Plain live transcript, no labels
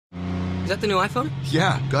that the new iPhone?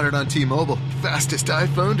 Yeah, got it on T-Mobile. Fastest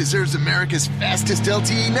iPhone deserves America's fastest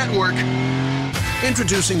LTE network.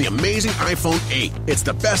 Introducing the amazing iPhone 8. It's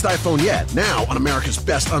the best iPhone yet, now on America's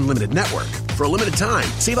best unlimited network. For a limited time,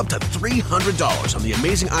 save up to $300 on the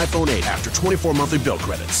amazing iPhone 8 after 24 monthly bill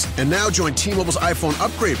credits. And now join T-Mobile's iPhone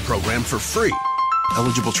upgrade program for free.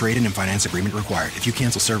 Eligible trade-in and finance agreement required. If you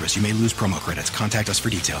cancel service, you may lose promo credits. Contact us for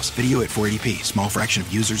details. Video at 480p. Small fraction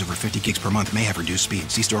of users over 50 gigs per month may have reduced speed.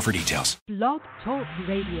 See store for details. Blog Talk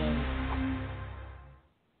Radio.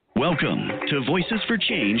 Welcome to Voices for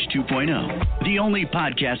Change 2.0, the only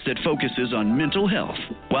podcast that focuses on mental health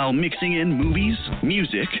while mixing in movies,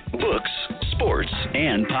 music, books, sports,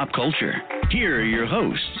 and pop culture. Here are your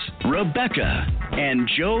hosts, Rebecca and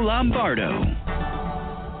Joe Lombardo.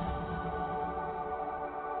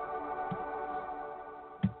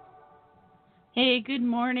 Hey, good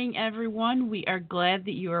morning, everyone. We are glad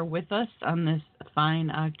that you are with us on this fine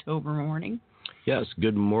October morning. Yes,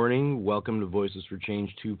 good morning. Welcome to Voices for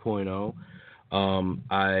Change 2.0.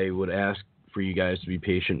 I would ask for you guys to be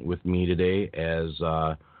patient with me today as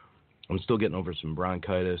I'm still getting over some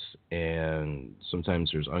bronchitis and sometimes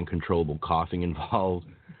there's uncontrollable coughing involved.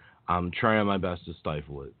 I'm trying my best to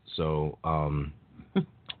stifle it. So,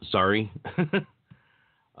 sorry.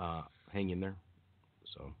 Hang in there.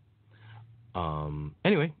 So.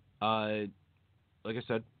 Anyway, like I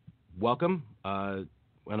said, welcome. I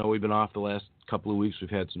know we've been off the last couple of weeks. We've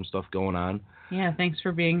had some stuff going on. Yeah, thanks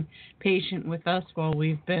for being patient with us while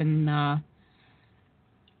we've been,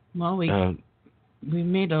 we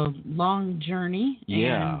made a long journey.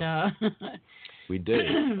 Yeah, and, we did.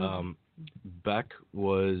 Beck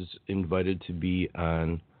was invited to be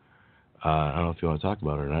on, I don't know if you want to talk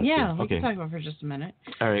about it or not. Yeah, we okay. can talk about it for just a minute.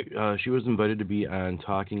 All right. She was invited to be on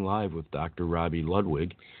Talking Live with Dr. Robbie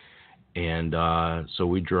Ludwig. And so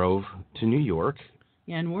we drove to New York.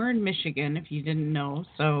 Yeah, and we're in Michigan, if you didn't know.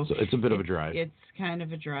 So it's a bit of a drive. It's kind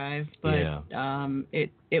of a drive, but yeah.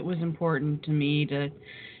 It was important to me to...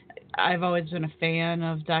 I've always been a fan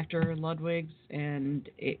of Dr. Ludwig's, and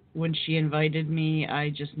when she invited me, I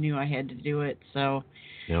just knew I had to do it. So,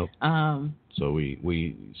 yep. So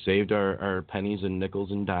we saved our pennies and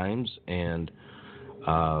nickels and dimes and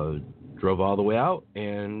drove all the way out,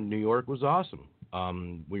 and New York was awesome.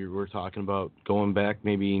 We were talking about going back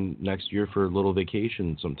maybe next year for a little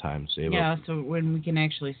vacation sometime. So when we can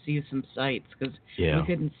actually see some sights, because we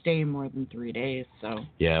couldn't stay more than 3 days. So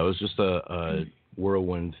yeah, it was just a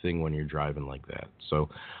whirlwind thing when you're driving like that. So,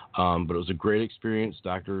 but it was a great experience.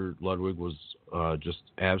 Dr. Ludwig was just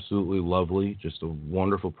absolutely lovely, just a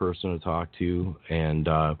wonderful person to talk to, and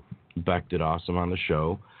Beck did awesome on the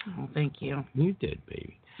show. Oh, thank you. You did,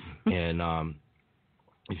 baby. And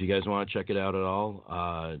if you guys want to check it out at all,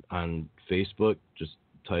 on Facebook, just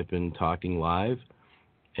type in Talking Live,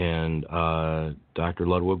 and Dr.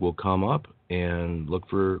 Ludwig will come up and look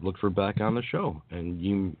for Beck on the show, and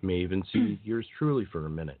you may even see yours truly for a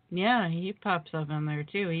minute. Yeah, he pops up on there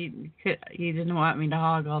too. He didn't want me to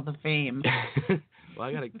hog all the fame. Well,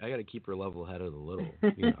 I gotta keep her level head of the little.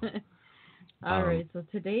 All right, so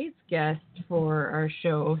today's guest for our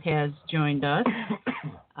show has joined us.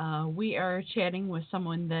 We are chatting with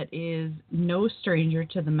someone that is no stranger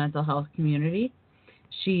to the mental health community.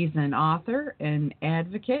 She's an author, an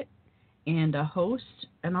advocate, and a host,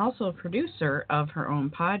 and also a producer of her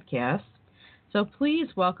own podcast. So please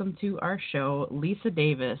welcome to our show, Lisa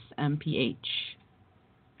Davis, MPH.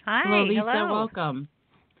 Hi, hello, Lisa. Hello. Welcome.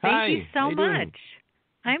 Thank you so much. Doing?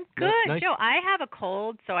 I'm good. Nice. Joe, I have a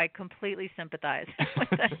cold, so I completely sympathize with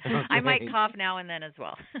that. Okay. I might cough now and then as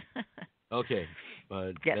well. Okay,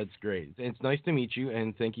 but yes. That's great. It's nice to meet you,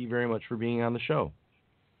 and thank you very much for being on the show.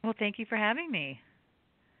 Well, thank you for having me.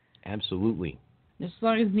 Absolutely. As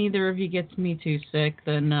long as neither of you gets me too sick,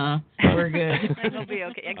 then we're good. It'll be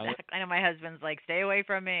okay. Exactly. I know my husband's like, stay away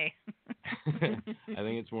from me. I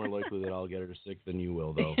think it's more likely that I'll get her sick than you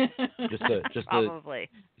will, though. Probably.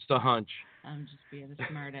 Just a hunch. I'm just being a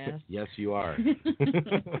smart ass. Yes, you are.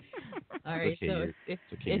 All right, okay, so if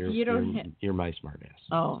you don't... You're my smart ass.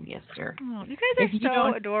 Oh, yes, sir. Oh, you guys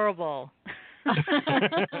are so adorable.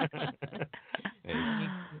 Hey.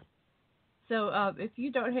 So if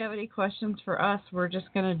you don't have any questions for us, we're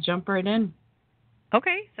just going to jump right in.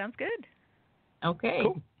 Okay, sounds good. Okay.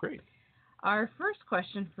 Cool, great. Our first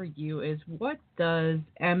question for you is, what does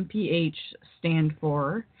MPH stand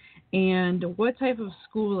for, and what type of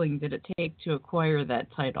schooling did it take to acquire that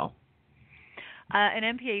title?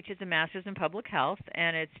 An MPH is a Master's in Public Health,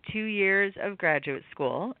 and it's 2 years of graduate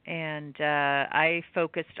school. And I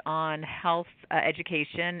focused on health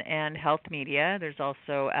education and health media. There's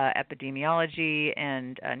also epidemiology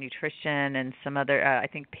and nutrition and some other, I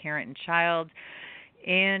think, parent and child,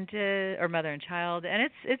 and or mother and child. And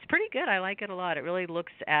it's pretty good. I like it a lot. It really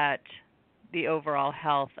looks at the overall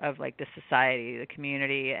health of like the society, the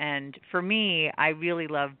community. And for me, I really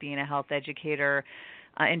love being a health educator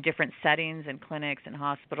in different settings and clinics and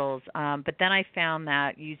hospitals. But then I found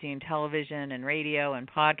that using television and radio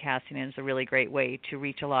and podcasting is a really great way to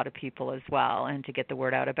reach a lot of people as well and to get the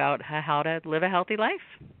word out about how to live a healthy life.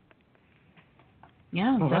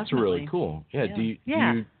 Yeah, oh, that's really cool. Yeah.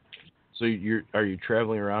 Yeah. So are you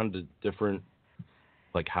traveling around to different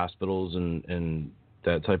like hospitals and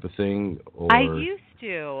that type of thing? Or? I used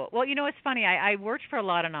to. Well, you know, it's funny. I worked for a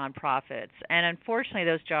lot of nonprofits, and unfortunately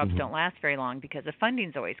those jobs don't last very long because the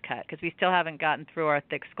funding's always cut because we still haven't gotten through our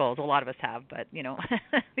thick skulls. A lot of us have, but, you know,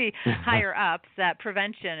 the higher ups, that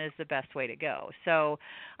prevention is the best way to go. So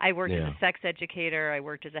I worked as a sex educator. I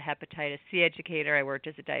worked as a hepatitis C educator. I worked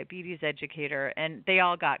as a diabetes educator, and they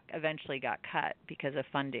all eventually got cut because of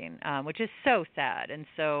funding, which is so sad. And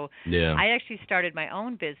so I actually started my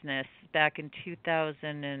own business back in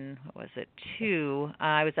 2002.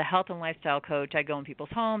 I was a health and lifestyle coach. I'd go in people's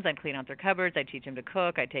homes. I'd clean out their cupboards. I'd teach them to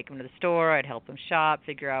cook. I'd take them to the store. I'd help them shop,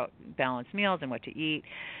 figure out balanced meals and what to eat.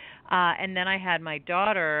 And then I had my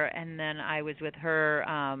daughter, and then I was with her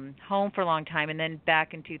home for a long time. And then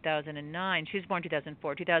back in 2009, she was born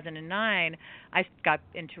 2004. 2009, I got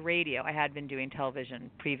into radio. I had been doing television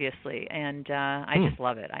previously, and I just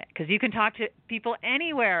love it. Because you can talk to people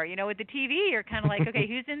anywhere. You know, with the TV, you're kind of like, okay,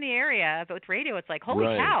 who's in the area? But with radio, it's like, holy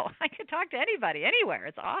cow, I could talk to anybody, anywhere.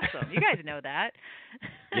 It's awesome. You guys know that.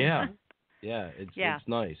 Yeah. Yeah, it's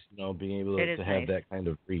nice, you know, being able to have that kind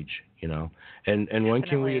of reach, you know. And when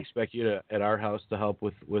can we expect you to at our house to help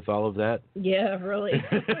with all of that? Yeah, really.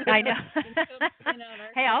 I know.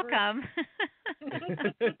 Hey, I'll come.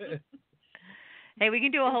 Hey, we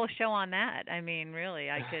can do a whole show on that. I mean, really,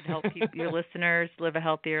 I could help your listeners live a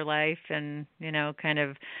healthier life and, you know, kind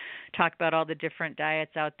of talk about all the different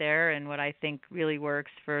diets out there and what I think really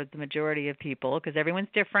works for the majority of people, because everyone's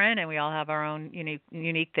different and we all have our own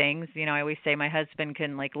unique things. You know, I always say my husband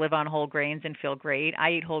can like live on whole grains and feel great.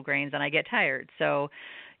 I eat whole grains and I get tired. So,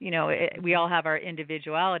 you know, we all have our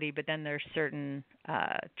individuality, but then there's certain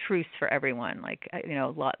truths for everyone, like, you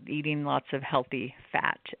know, eating lots of healthy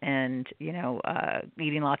fat and, you know,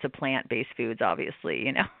 eating lots of plant-based foods, obviously,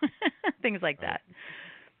 you know, things like that.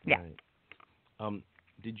 Yeah. Right.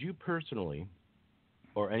 Did you personally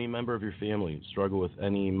or any member of your family struggle with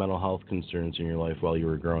any mental health concerns in your life while you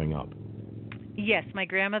were growing up? Yes, my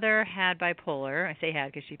grandmother had bipolar. I say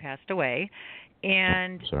had because she passed away.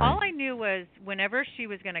 And all I knew was whenever she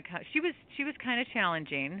was going to come, she was kind of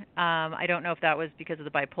challenging. I don't know if that was because of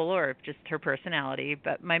the bipolar or just her personality,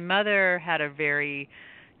 but my mother had a very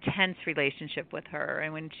tense relationship with her.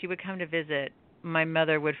 And when she would come to visit, my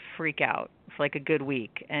mother would freak out for like a good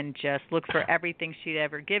week and just look for everything she'd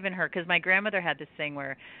ever given her. Because my grandmother had this thing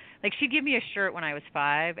where, like, she'd give me a shirt when I was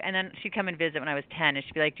 5, and then she'd come and visit when I was 10, and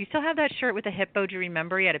she'd be like, do you still have that shirt with the hip bow? Do you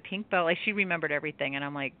remember? You had a pink bow. Like, she remembered everything. And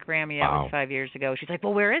I'm like, Grammy, that was 5 years ago. She's like,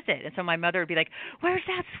 well, where is it? And so my mother would be like, where's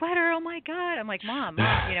that sweater? Oh, my God. I'm like, Mom,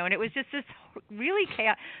 you know, and it was just this really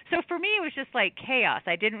chaos. So for me, it was just like chaos.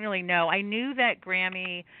 I didn't really know. I knew that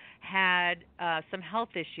Grammy had some health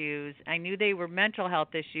issues. I knew they were mental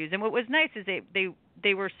health issues. And what was nice is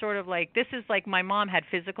they were sort of like, this is like my mom had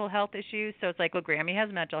physical health issues. So it's like, well, Grammy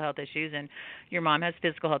has mental health issues and your mom has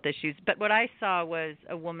physical health issues. But what I saw was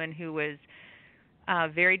a woman who was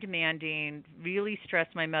very demanding, really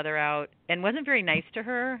stressed my mother out and wasn't very nice to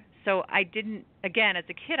her. So I didn't, again, as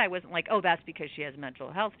a kid, I wasn't like, oh, that's because she has a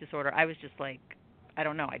mental health disorder. I was just like, I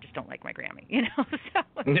don't know. I just don't like my Grammy, you know? So,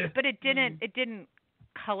 but it didn't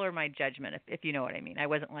color my judgment, if you know what I mean. I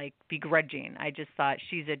wasn't like begrudging. I just thought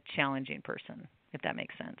she's a challenging person, if that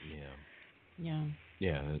makes sense. Yeah,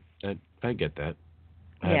 I get that.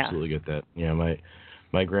 I absolutely get that. Yeah,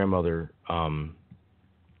 my grandmother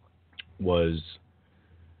was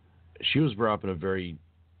brought up in a very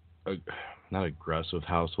not aggressive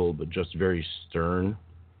household, but just very stern,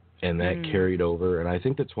 and that carried over. And I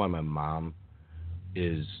think that's why my mom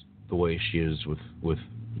is the way she is with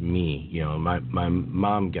me. You know, my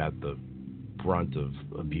mom got the brunt of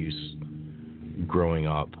abuse growing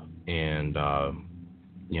up, and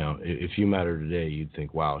you know, if you met her today, you'd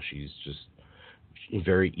think, wow, she's just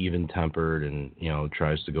very even-tempered and, you know,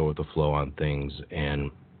 tries to go with the flow on things. And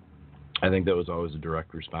I think that was always a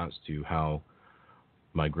direct response to how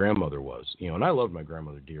my grandmother was. And I loved my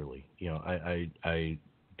grandmother dearly. I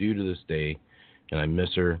do to this day, and I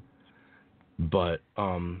miss her. But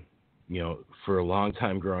for a long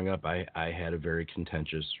time growing up, I had a very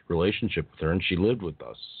contentious relationship with her, and she lived with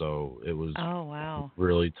us, so it was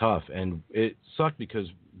really tough. And it sucked because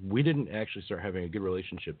we didn't actually start having a good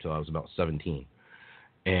relationship till I was about 17,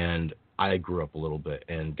 and I grew up a little bit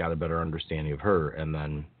and got a better understanding of her. And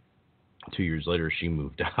then 2 years later, she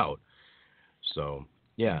moved out. So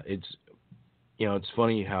yeah, it's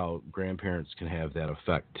funny how grandparents can have that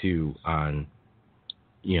effect too on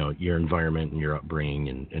your environment and your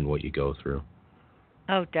upbringing and what you go through.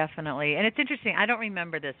 Oh, definitely. And it's interesting. I don't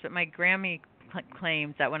remember this, but my Grammy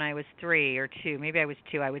claims that when I was 3 or 2, maybe I was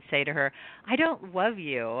 2, I would say to her, "I don't love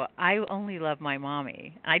you. I only love my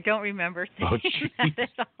mommy." I don't remember saying that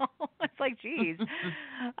at all. It's like, geez.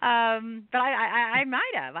 But I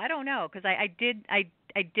might have. I don't know, because I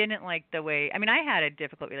didn't like the way. I mean, I had a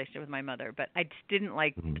difficult relationship with my mother, but I just didn't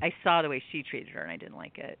like. I saw the way she treated her, and I didn't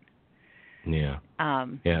like it. Yeah.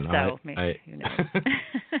 So maybe, who knows?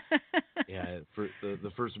 Yeah. For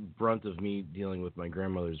the first brunt of me dealing with my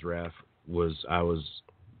grandmother's wrath was I was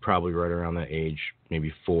probably right around that age,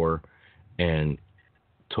 maybe 4, and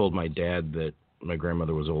told my dad that my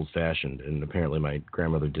grandmother was old-fashioned, and apparently my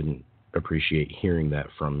grandmother didn't appreciate hearing that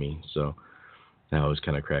from me. So that always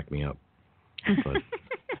kind of cracked me up. But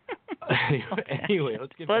anyway,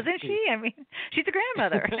 let's get back to... Wasn't she? I mean, she's a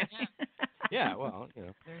grandmother. Yeah, well,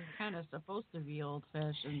 They're kind of supposed to be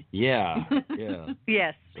old-fashioned. Yeah.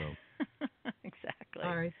 Yes. So. Exactly.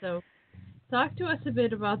 All right, so talk to us a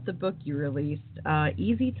bit about the book you released,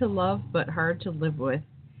 Easy to Love but Hard to Live With.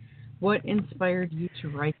 What inspired you to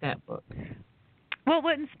write that book? Well,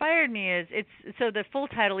 what inspired me is so the full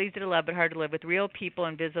title, Easy to Love but Hard to Live With, Real People,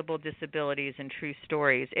 Invisible Disabilities, and True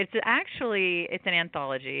Stories. It's an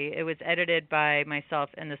anthology. It was edited by myself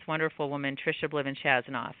and this wonderful woman, Tricia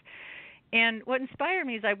Bliven-Chasnoff. And what inspired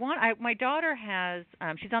me is my daughter has,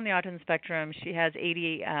 she's on the autism spectrum. She has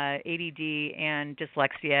ADD and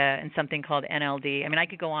dyslexia and something called NLD. I mean, I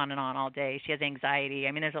could go on and on all day. She has anxiety.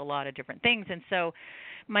 I mean, there's a lot of different things. And so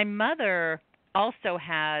my mother also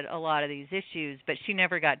had a lot of these issues, but she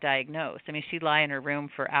never got diagnosed. I mean, she'd lie in her room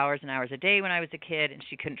for hours and hours a day when I was a kid, and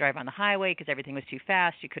she couldn't drive on the highway because everything was too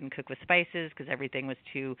fast. She couldn't cook with spices because everything was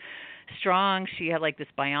too strong. She had like this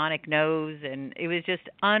bionic nose, and it was just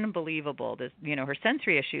unbelievable, her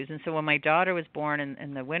sensory issues. And so when my daughter was born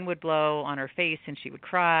and the wind would blow on her face and she would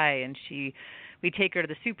cry, and we'd take her to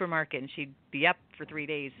the supermarket and she'd be up for 3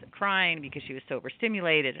 days crying because she was so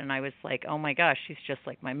overstimulated. And I was like, oh my gosh, she's just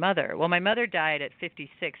like my mother. Well, my mother died at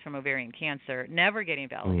 56 from ovarian cancer, never getting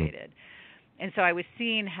validated. And so I was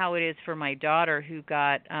seeing how it is for my daughter, who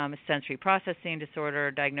got a sensory processing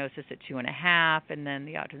disorder diagnosis at 2.5, and then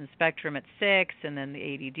the autism spectrum at 6, and then the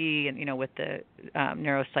ADD, and with the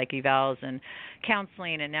neuropsych evals and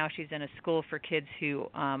counseling. And now she's in a school for kids who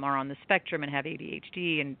are on the spectrum and have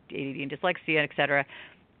ADHD and ADD and dyslexia, et cetera.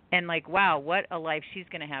 And like, wow, what a life she's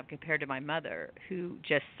going to have compared to my mother, who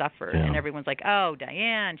just suffered. Yeah. And everyone's like, oh,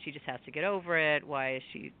 Diane, she just has to get over it. Why is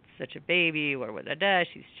she such a baby? Or what?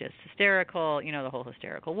 She's just hysterical. The whole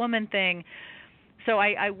hysterical woman thing. So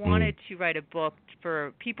I wanted to write a book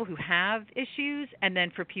for people who have issues and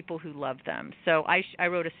then for people who love them. So I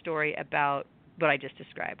wrote a story about what I just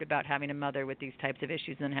described, about having a mother with these types of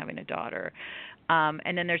issues and having a daughter.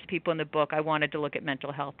 And then there's people in the book, I wanted to look at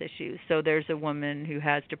mental health issues. So there's a woman who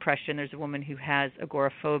has depression. There's a woman who has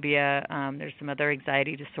agoraphobia. There's some other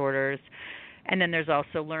anxiety disorders. And then there's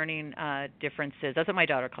also learning differences. That's what my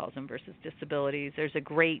daughter calls them, versus disabilities. There's a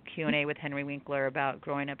great Q&A with Henry Winkler about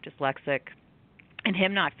growing up dyslexic and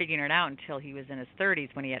him not figuring it out until he was in his 30s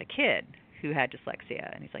when he had a kid who had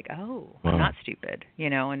dyslexia. And he's like, oh, I'm not stupid,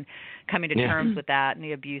 and coming to terms with that, and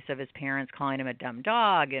the abuse of his parents calling him a dumb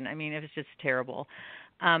dog. And I mean, it was just terrible.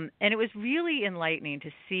 And it was really enlightening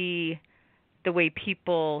to see the way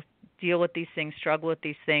people deal with these things, struggle with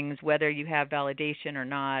these things, whether you have validation or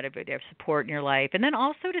not, if you have support in your life. And then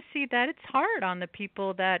also to see that it's hard on the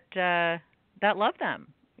people that love them.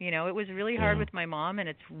 It was really hard with my mom, and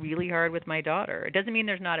it's really hard with my daughter. It doesn't mean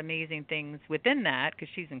there's not amazing things within that, because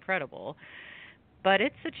she's incredible, but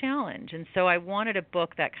it's a challenge. And so I wanted a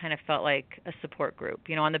book that kind of felt like a support group.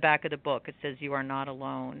 On the back of the book, it says you are not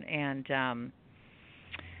alone. And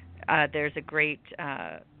there's a great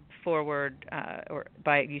foreword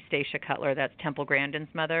by Eustacia Cutler, that's Temple Grandin's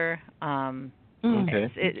mother.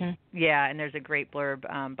 Okay. Yeah, and there's a great blurb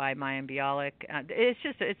by Mayim Bialik.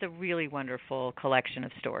 It's a really wonderful collection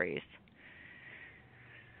of stories.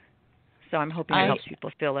 So I'm hoping it helps people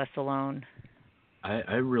feel less alone.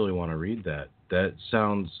 I really want to read that That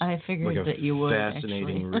sounds I figured like a that you would,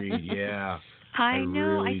 fascinating read. Yeah. I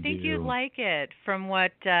know. Really I think do. you'd like it from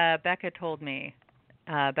what Becca told me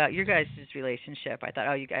about your guys' relationship. I thought,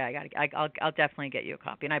 I'll definitely get you a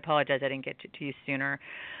copy. And I apologize I didn't get to you sooner.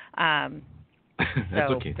 That's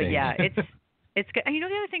okay. But thanks. yeah, it's good. And the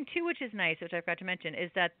other thing too, which is nice, which I forgot to mention, is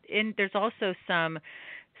that there's also some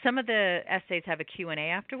of the essays have a Q&A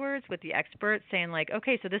afterwards with the experts saying like,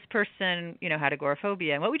 okay, so this person, had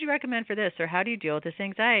agoraphobia, and what would you recommend for this, or how do you deal with this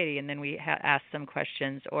anxiety? And then we ask some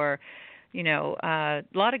questions, or a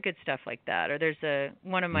lot of good stuff like that. Or there's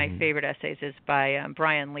one of my favorite essays is by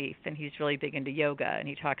Brian Leaf, and he's really big into yoga, and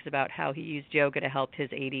he talks about how he used yoga to help his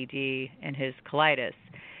ADD and his colitis.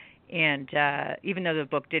 And even though the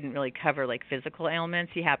book didn't really cover like physical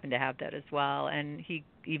ailments, he happened to have that as well. And he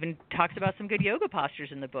even talks about some good yoga postures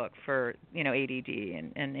in the book for ADD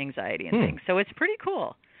and anxiety and things. So it's pretty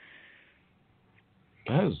cool.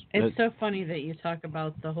 It's so funny that you talk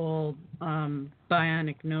about the whole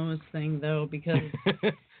bionic nose thing, though, because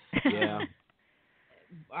yeah.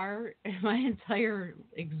 My entire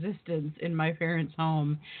existence in my parents'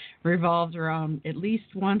 home revolved around at least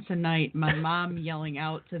once a night my mom yelling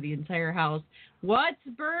out to the entire house, "What's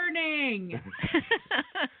burning?"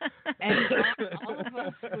 And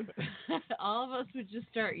all of us would just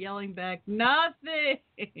start yelling back, "Nothing."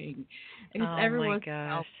 My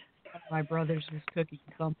gosh. My brothers was cooking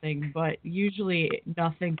something, but usually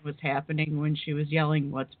nothing was happening when she was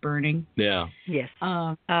yelling, "What's burning?" Yeah. Yes.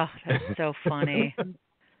 That's so funny.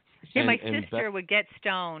 My and sister would get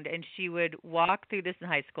stoned, and she would walk through this in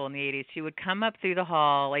high school in the 80s. She would come up through the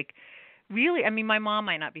hall, like, really, my mom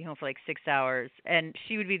might not be home for like 6 hours, and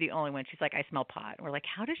she would be the only one. She's like, "I smell pot." And we're like,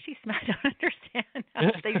 "How does she smell?" I don't understand.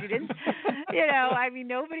 She didn't,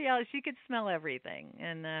 nobody else. She could smell everything,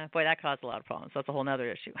 and boy, that caused a lot of problems. So that's a whole other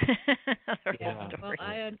issue. Well,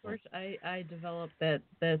 I developed that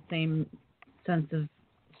same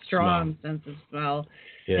strong sense of smell,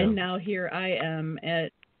 and now here I am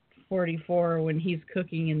at 44 when he's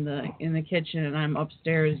cooking in the kitchen, and I'm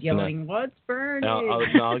upstairs yelling, "What's burning?"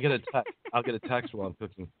 I'll get a text while I'm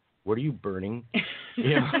cooking. What are you burning?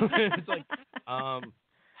 It's like, how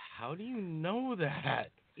do you know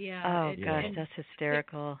that? Yeah. Oh gosh, that's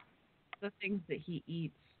hysterical. The things that he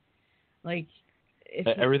eats, like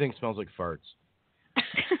everything smells like farts.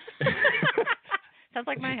 Sounds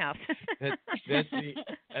like my house.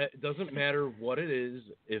 It doesn't matter what it is.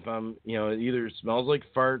 If I'm, it either smells like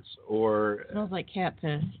farts or smells like cat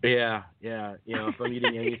piss. Yeah. If I'm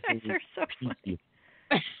eating anything, you guys are so funny.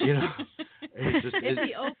 It's just, if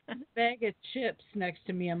he opens a bag of chips next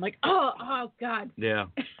to me, I'm like, oh God. Yeah.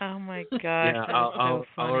 Oh my gosh. Yeah, so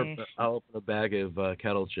funny. I'll open a bag of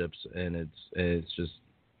kettle chips, and it's just,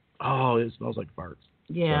 it smells like farts.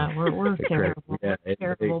 Yeah, we're terrible. Yeah,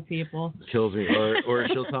 terrible people. Kills me. Or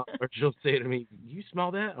she'll say to me, "You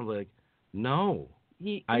smell that?" I'm like, "No,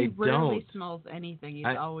 he I rarely don't. smells anything. He's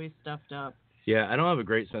always stuffed up." Yeah, I don't have a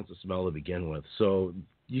great sense of smell to begin with. So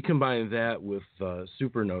you combine that with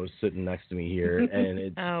Super Nose sitting next to me here, and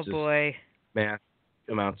it's boy, massive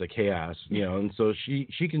amounts of chaos, And so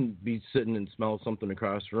she can be sitting and smell something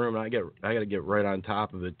across the room, and I got to get right on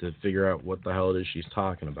top of it to figure out what the hell it is she's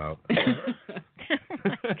talking about.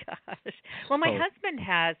 Oh my gosh. Well, my husband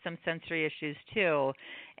has some sensory issues too,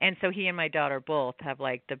 and so he and my daughter both have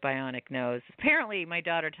like the bionic nose. Apparently, my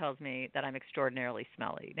daughter tells me that I'm extraordinarily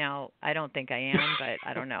smelly. Now, I don't think I am, but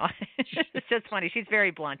I don't know. It's just funny. She's very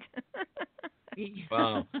blunt.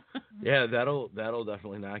 Wow. Yeah, that'll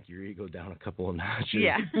definitely knock your ego down a couple of notches.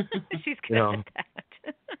 Yeah, she's good at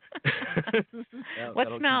that. What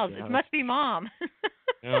smells? It must be Mom.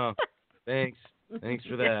 Yeah. Thanks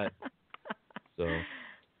for that. So,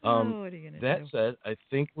 that said, I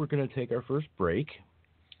think we're going to take our first break.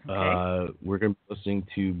 Okay. We're going to be listening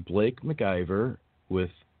to Blake McIver with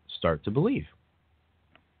Start to Believe.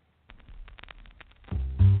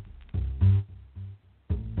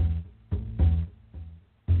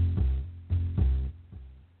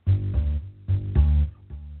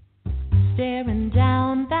 Staring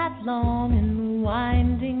down that long and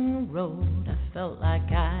winding road, I felt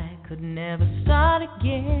like I could never start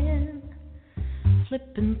again.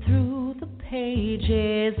 Flipping through the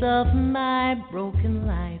pages of my broken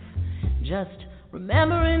life, just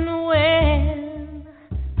remembering when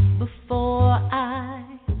before I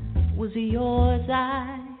was yours,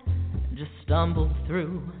 I just stumbled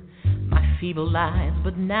through my feeble lives,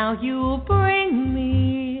 but now you bring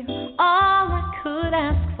me all I could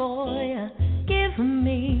ask for. You give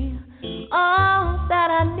me all that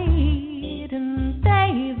I need, and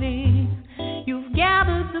baby, you've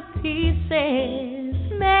gathered the pieces.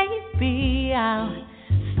 Maybe I'll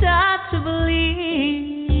start to believe.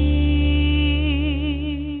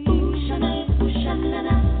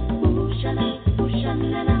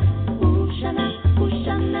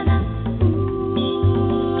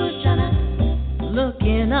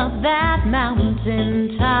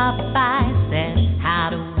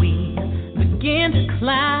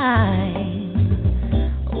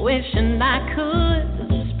 wishing I could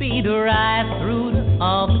speed right through to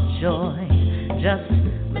all the joy, just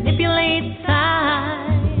manipulate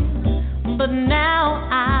time. But now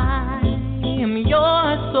I am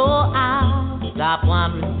yours, so I'll stop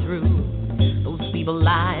wandering through those feeble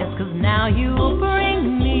lies, 'cause now you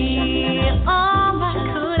bring me all I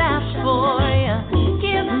could ask for. You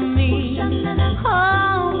give me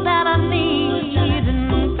all that I need,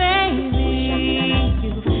 and baby,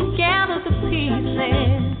 you've gathered the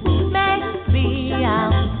pieces. Maybe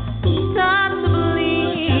I'll start to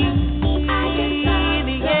believe. I guess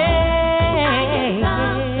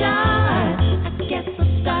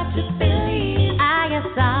I'll start to believe. I guess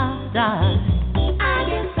I'll start. I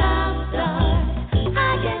guess I'll start.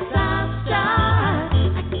 I guess I'll start.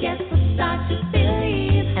 I guess I'll start to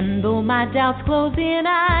believe. And though my doubts close in,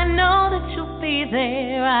 I know that you'll be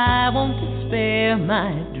there. I won't despair,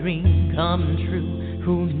 my dream come true.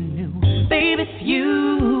 Who knew? Baby, it's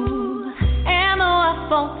you. And though I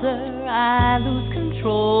falter, I lose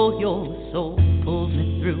control. Your soul pulls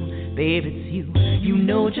me through. Baby, it's you. You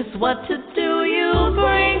know just what to do. You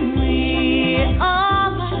bring me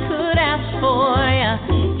all I could ask for.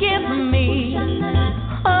 You give me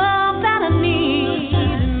all that I need.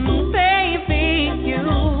 And baby,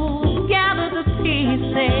 you gather the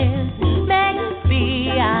pieces.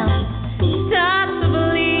 Maybe I'll start to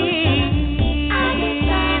believe. I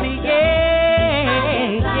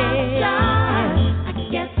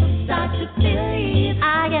guess I'll start to believe.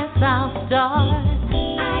 I guess I'll start.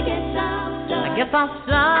 I guess I'll start. I guess I'll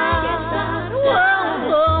start.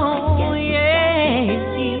 Whoa,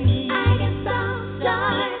 yeah. I guess I'll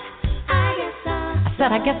start. I guess I'll. I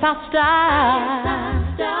said I guess I'll start.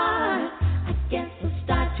 I guess I'll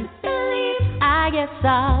start to believe. I guess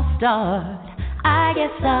I'll start. I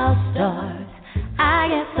guess I'll start. I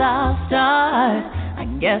guess I'll start. I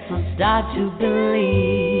guess I'll start to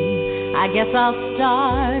believe. I guess I'll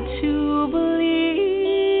start to believe.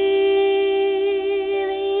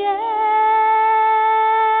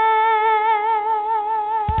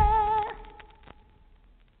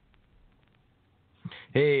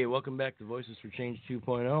 Hey, welcome back to Voices for Change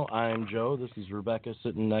 2.0. I'm Joe. This is Rebecca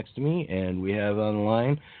sitting next to me, and we have on the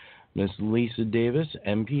line Miss Lisa Davis,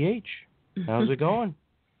 MPH. How's it going?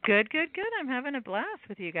 Good. I'm having a blast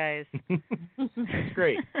with you guys. That's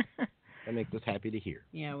great. That makes us happy to hear.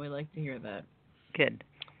 Yeah, we like to hear that. Good.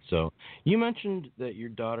 So, you mentioned that your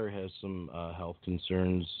daughter has some health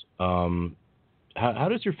concerns. How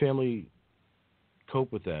does your family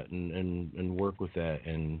cope with that and work with that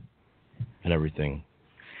and everything?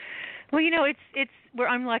 Well,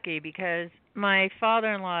 I'm lucky because my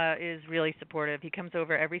father-in-law is really supportive. He comes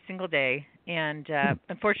over every single day, and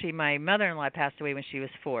unfortunately, my mother-in-law passed away when she was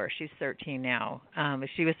 4. She's 13 now, but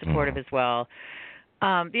she was supportive as well.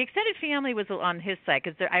 The extended family was on his side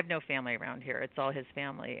because I have no family around here. It's all his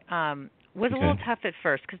family. Was a little tough at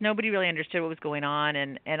first because nobody really understood what was going on,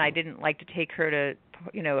 and I didn't like to take her to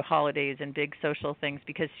holidays and big social things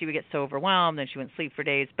because she would get so overwhelmed and she wouldn't sleep for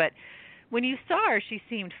days. But when you saw her, she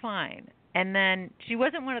seemed fine. And then she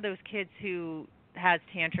wasn't one of those kids who has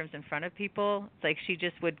tantrums in front of people. It's like she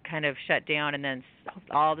just would kind of shut down, and then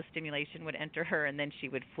all the stimulation would enter her, and then she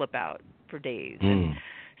would flip out for days. And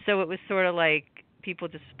so it was sort of like people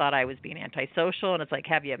just thought I was being antisocial, and it's like,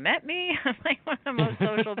 have you met me? I'm like one of the most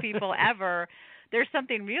social people ever. There's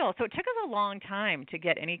something real. So it took us a long time to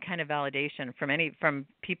get any kind of validation from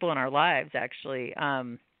people in our lives, actually.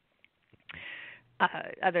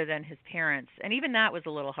 Other than his parents. And even that was a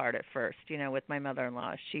little hard at first, with my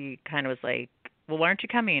mother-in-law. She kind of was like, well, why aren't you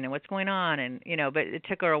coming? And what's going on? And, but it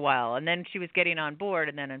took her a while. And then she was getting on board,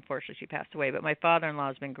 and then unfortunately she passed away. But my father-in-law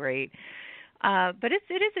has been great. But it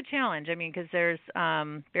is a challenge. I mean, because there's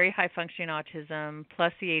very high-functioning autism,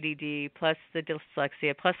 plus the ADD, plus the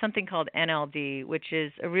dyslexia, plus something called NLD, which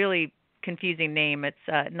is a really confusing name. It's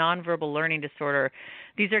nonverbal learning disorder.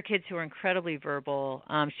 These are kids who are incredibly verbal.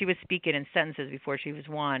 She was speaking in sentences before she was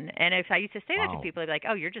 1. And if I used to say that to people, they'd be like,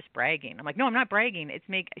 "Oh, you're just bragging." I'm like, "No, I'm not bragging.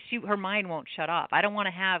 Her mind won't shut off. I don't want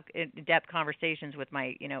to have in-depth conversations with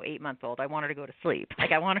my 8-month-old. I want her to go to sleep.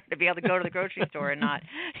 Like I want her to be able to go to the grocery store and not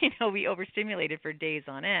be overstimulated for days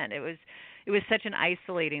on end." It was such an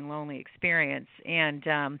isolating, lonely experience. And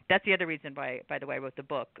that's the other reason, by the way, I wrote the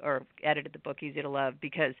book or edited the book, Easy to Love,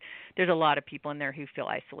 because there's a lot of people in there who feel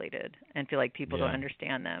isolated and feel like people don't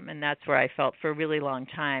understand them. And that's where I felt for a really long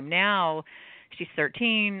time. Now she's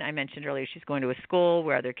 13. I mentioned earlier she's going to a school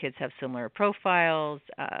where other kids have similar profiles.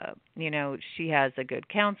 She has a good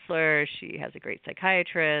counselor. She has a great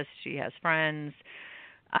psychiatrist. She has friends.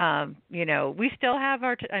 We still have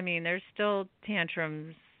there's still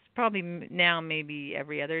tantrums probably now maybe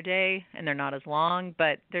every other day, and they're not as long,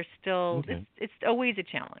 but they're still it's always a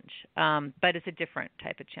challenge, but it's a different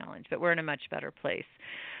type of challenge. But we're in a much better place.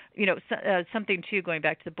 Something too, going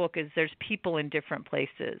back to the book, is there's people in different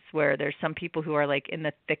places where there's some people who are like in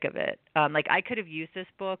the thick of it. Like I could have used this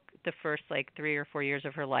book the first like 3 or 4 years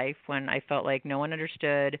of her life when I felt like no one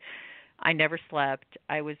understood. I never slept.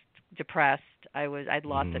 I was depressed. I'd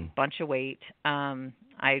lost a bunch of weight.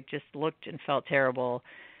 I just looked and felt terrible.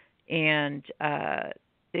 And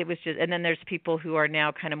it was just, and then there's people who are now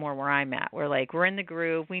kind of more where I'm at. We're like, we're in the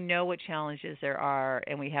groove. We know what challenges there are,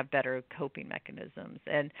 and we have better coping mechanisms.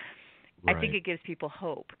 And I think it gives people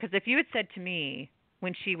hope. Because if you had said to me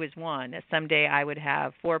when she was 1 that someday I would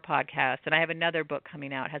have 4 podcasts, and I have another book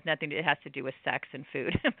coming out, it has to do with sex and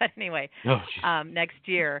food. But anyway, next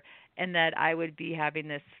year, and that I would be having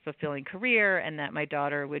this fulfilling career, and that my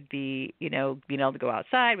daughter would be, being able to go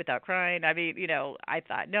outside without crying. I mean, I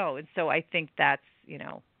thought no. And so I think that's,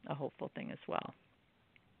 a hopeful thing as well.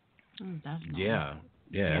 Yeah,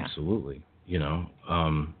 absolutely.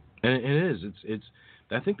 And it is. It's.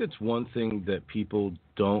 I think that's one thing that people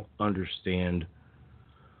don't understand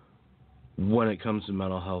when it comes to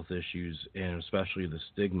mental health issues, and especially the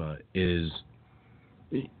stigma, is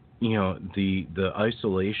the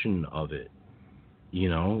isolation of it.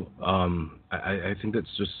 I think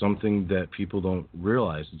that's just something that people don't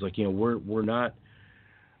realize. It's like, we're not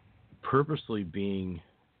purposely being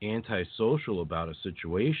antisocial about a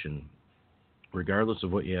situation, regardless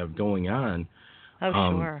of what you have going on.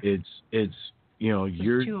 Sure. It's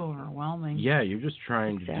you're too overwhelming. Yeah, you're just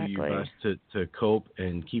trying to do your best to cope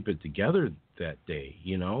and keep it together that day,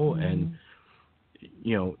 and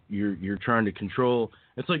you're trying to control.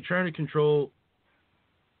 It's like trying to control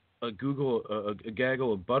a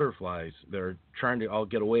gaggle of butterflies that are trying to all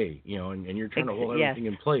get away, and you're trying to hold everything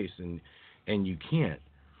in place, and you can't,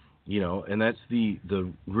 and that's the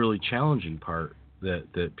really challenging part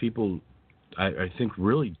that people, I think,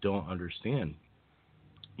 really don't understand.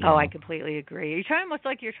 I completely agree. You're trying, almost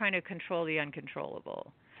like you're trying to control the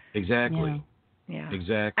uncontrollable. Exactly. Yeah.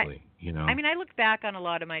 Exactly. I mean, I look back on a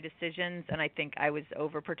lot of my decisions, and I think I was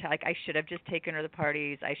overprotective. Like, I should have just taken her to the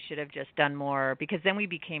parties. I should have just done more, because then we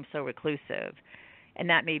became so reclusive, and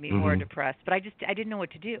that made me more depressed. But I didn't know what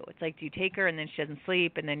to do. It's like, do you take her and then she doesn't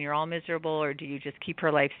sleep, and then you're all miserable, or do you just keep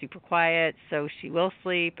her life super quiet so she will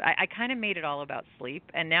sleep? I kind of made it all about sleep,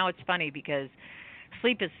 and now it's funny because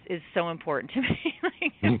sleep is so important to me.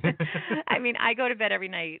 I mean, I go to bed every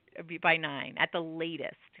night by 9 at the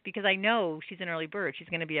latest, because I know she's an early bird. She's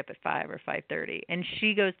going to be up at 5 or 5:30, and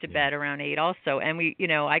she goes to bed around 8 also. And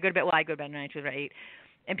I go to bed. Well, I go to bed at 9, she goes to bed at 8.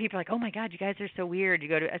 And people are like, "Oh my God, you guys are so weird."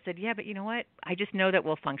 I said, "Yeah, but you know what? I just know that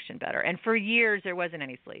we'll function better." And for years there wasn't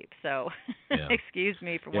any sleep, so excuse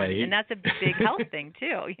me for one. And that's a big health thing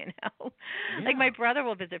too, Like, my brother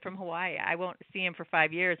will visit from Hawaii. I won't see him for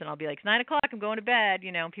 5 years, and I'll be like, "It's 9 o'clock. I'm going to bed."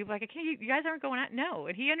 And people are like, "Okay, you guys aren't going out." No,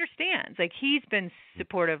 and he understands. Like, he's been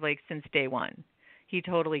supportive like since day one. He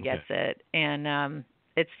totally gets it, and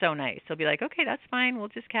it's so nice. He'll be like, "Okay, that's fine. We'll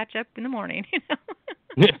just catch up in the morning."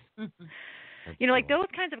 Like, those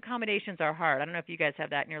kinds of accommodations are hard. I don't know if you guys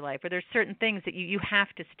have that in your life, where there's certain things that you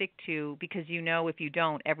have to stick to, because if you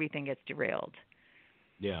don't, everything gets derailed.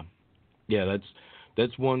 Yeah,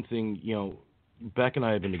 that's one thing. Beck and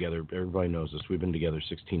I have been together. Everybody knows this. We've been together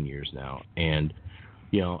 16 years now, and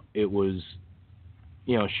it was,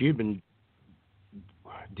 she had been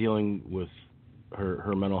dealing with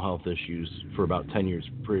her mental health issues for about 10 years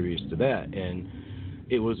previous to that, and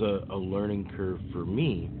it was a learning curve for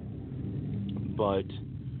me. But,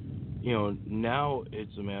 now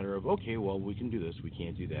it's a matter of, okay, well, we can do this, we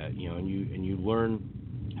can't do that, and you learn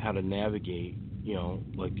how to navigate,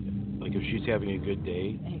 like if she's having a good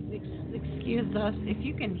day. Excuse us, if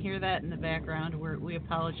you can hear that in the background, we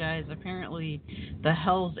apologize. Apparently, the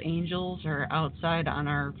Hells Angels are outside on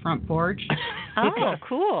our front porch. Oh,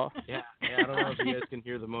 cool. Yeah, I don't know if you guys can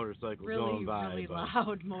hear the motorcycles going by. Really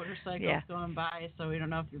loud motorcycles going by, so we don't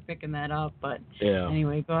know if you're picking that up, but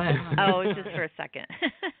anyway, go ahead. Oh, it's just for a second.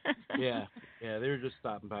 Yeah, they were just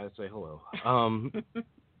stopping by to say hello.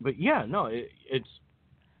 But no,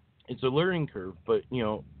 it's a learning curve, but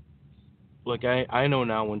like I know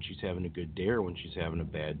now when she's having a good day or when she's having a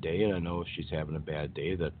bad day, and I know if she's having a bad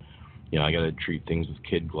day that I got to treat things with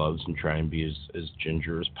kid gloves and try and be as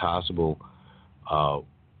ginger as possible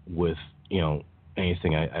with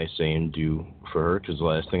anything I say and do for her, because the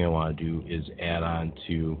last thing I want to do is add on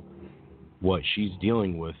to what she's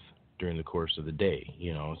dealing with during the course of the day,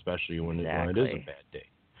 especially when it is a bad day,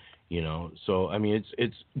 So I mean,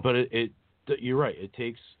 but you're right. It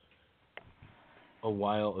takes a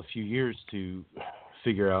while, a few years to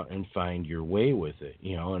figure out and find your way with it,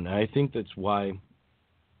 and I think that's why,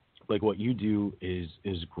 like, what you do is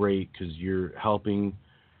great, because you're helping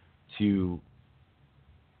to,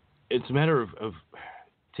 it's a matter of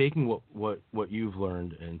taking what you've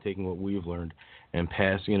learned and taking what we've learned and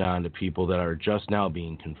passing it on to people that are just now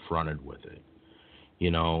being confronted with it.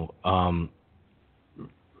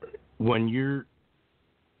 When you're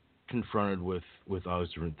confronted with all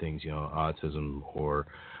those different things, autism or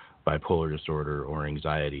bipolar disorder or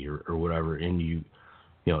anxiety or whatever, and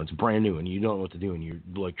it's brand new and you don't know what to do, and you're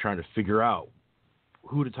like trying to figure out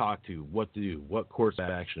who to talk to, what to do, what course of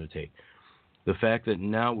action to take. The fact that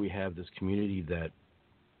now we have this community that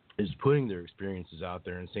is putting their experiences out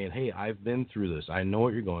there and saying, hey, I've been through this. I know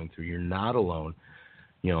what you're going through. You're not alone.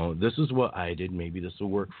 This is what I did. Maybe this will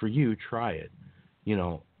work for you. Try it.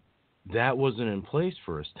 That wasn't in place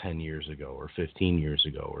for us 10 years ago or 15 years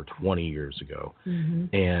ago or 20 years ago.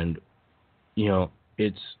 Mm-hmm. And,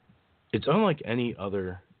 it's unlike any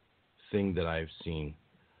other thing that I've seen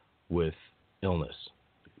with illness.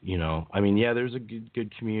 There's a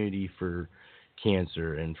good community for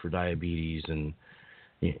cancer and for diabetes and,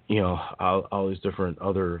 all these different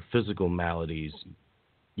other physical maladies.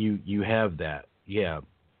 You have that. Yeah.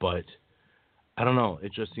 But I don't know.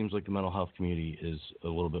 It just seems like the mental health community is a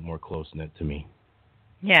little bit more close-knit to me.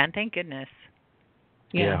 Yeah, and thank goodness.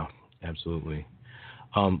 Yeah, absolutely.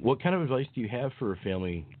 What kind of advice do you have for a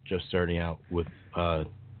family just starting out with, the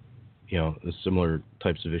similar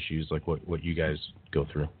types of issues like what you guys go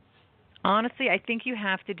through? Honestly, I think you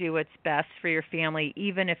have to do what's best for your family,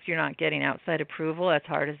 even if you're not getting outside approval, as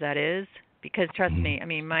hard as that is. Because trust me,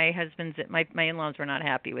 my in-laws were not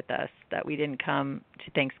happy with us that we didn't come to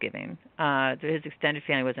Thanksgiving. His extended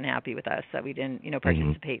family wasn't happy with us that we didn't,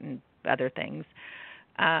 participate in other things.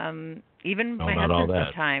 Even my husband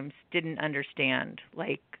sometimes didn't understand,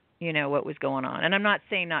 what was going on. And I'm not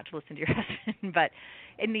saying not to listen to your husband, but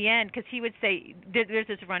in the end, because he would say, there's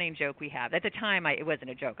this running joke we have. At the time, it wasn't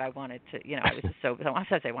a joke. I wanted to, I was just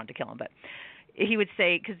I wanted to kill him, but he would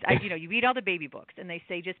say, because you read all the baby books, and they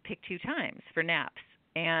say just pick 2 times for naps,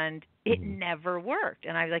 and it never worked.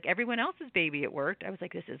 And I was like, everyone else's baby, it worked. I was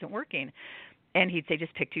like, this isn't working. And he'd say,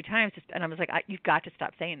 just pick 2 times. And I was like, you've got to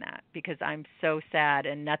stop saying that, because I'm so sad,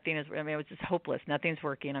 and nothing is. It was just hopeless. Nothing's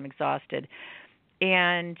working. I'm exhausted.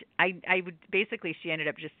 And I would basically, she ended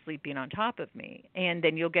up just sleeping on top of me. And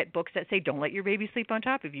then you'll get books that say, don't let your baby sleep on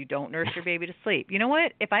top of you. Don't nurse your baby to sleep. You know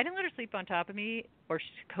what? If I didn't let her sleep on top of me or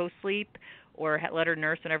co-sleep or let her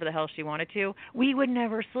nurse whenever the hell she wanted to, we would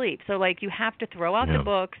never sleep. So, you have to throw out the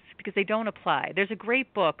books because they don't apply. There's a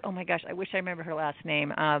great book. Oh, my gosh. I wish I remember her last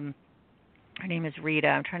name. Her name is Rita.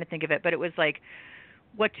 I'm trying to think of it. But it was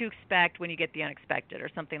What to Expect When You Get the Unexpected or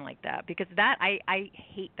something like that. Because that, I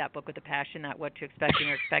hate that book with a passion, that What to Expect When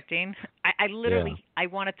You're Expecting. I literally, I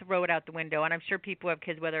want to throw it out the window. And I'm sure people have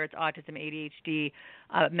kids, whether it's autism, ADHD,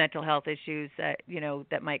 mental health issues,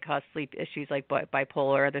 that might cause sleep issues like bipolar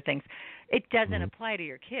or other things. It doesn't apply to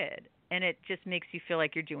your kid. And it just makes you feel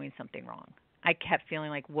like you're doing something wrong. I kept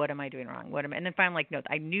feeling like, what am I doing wrong? And then finally, no,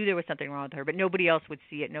 I knew there was something wrong with her, but nobody else would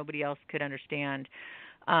see it. Nobody else could understand.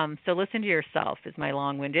 So listen to yourself is my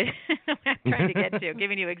long-winded I'm trying to get to,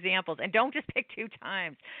 giving you examples. And don't just pick 2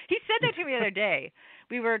 times. He said that to me the other day.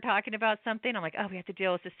 We were talking about something. I'm like, we have to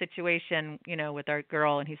deal with this situation, with our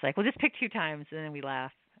girl. And he's like, well, just pick 2 times. And then we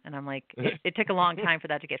laugh. And I'm like, it took a long time for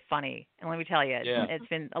that to get funny. And let me tell you, it's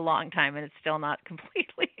been a long time, and it's still not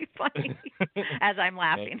completely funny as I'm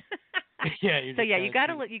laughing. So you got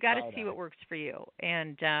to see what works for you.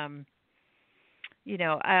 And I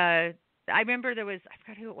remember I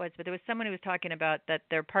forgot who it was, but there was someone who was talking about that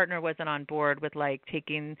their partner wasn't on board with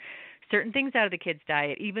taking certain things out of the kid's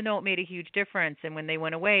diet, even though it made a huge difference. And when they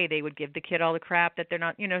went away, they would give the kid all the crap that they're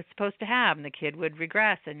not, supposed to have, and the kid would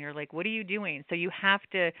regress. And you're like, what are you doing? So you have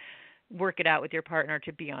to work it out with your partner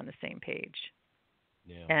to be on the same page.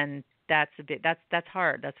 Yeah. And that's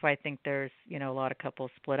hard. That's why I think there's, a lot of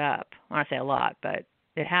couples split up. I want to say a lot, but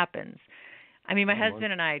it happens. I mean, my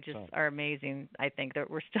husband and I just are amazing. I think that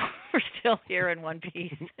we're still here in one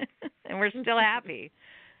piece, and we're still happy.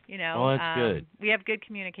 Well, that's good. We have good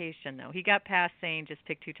communication, though. He got past saying just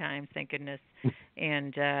pick 2 times, thank goodness,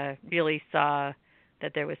 and really saw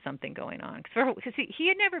that there was something going on. Because he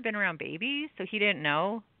had never been around babies, so he didn't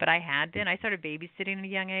know, but I had been. I started babysitting at a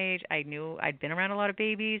young age. I knew I'd been around a lot of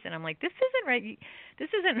babies, and I'm like, this isn't right. This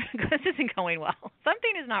isn't going well.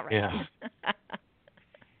 Something is not right. Yeah.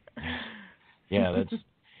 Yeah,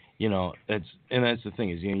 that's that's the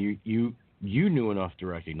thing is, you knew enough to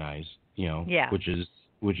recognize, which is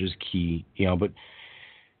key, but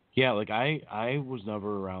yeah, I was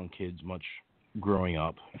never around kids much growing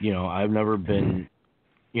up. I've never been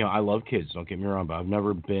I love kids. Don't get me wrong, but I've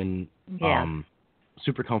never been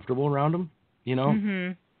super comfortable around them.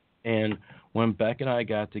 Mm-hmm. And when Beck and I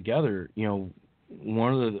got together,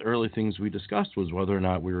 one of the early things we discussed was whether or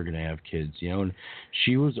not we were going to have kids. And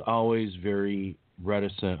she was always very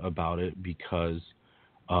reticent about it because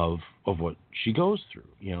of what she goes through.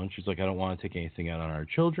 And she's like, I don't want to take anything out on our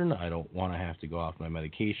children. I don't want to have to go off my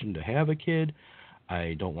medication to have a kid.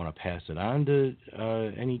 I don't want to pass it on to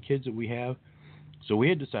any kids that we have. So we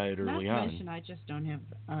had decided early on. Not to mention, I just don't have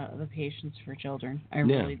the patience for children. I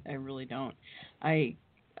really don't. I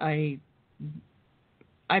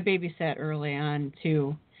babysat early on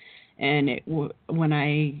too, and when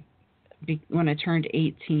I turned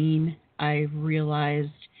 18, I realized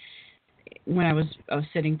when I was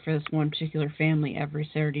sitting for this one particular family every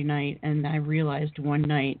Saturday night, and I realized one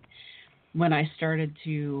night when I started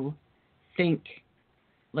to think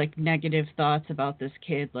like negative thoughts about this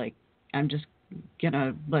kid, like I'm just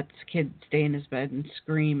gonna let this kid stay in his bed and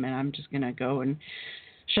scream, and I'm just gonna go and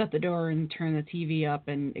shut the door and turn the TV up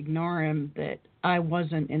and ignore him, that I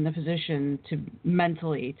wasn't in the position to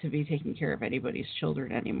mentally to be taking care of anybody's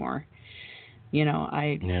children anymore.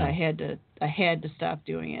 I had to stop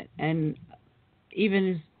doing it. And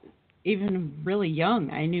even really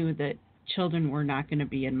young, I knew that children were not going to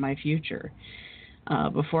be in my future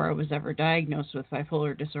before I was ever diagnosed with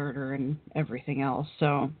bipolar disorder and everything else.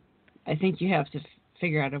 So I think you have to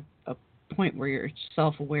figure out a point where you're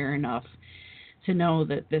self-aware enough to know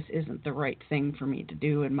that this isn't the right thing for me to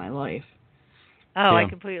do in my life. Oh, yeah. I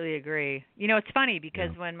completely agree. It's funny because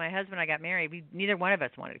when my husband and I got married, neither one of us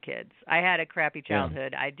wanted kids. I had a crappy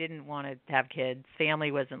childhood. I didn't want to have kids.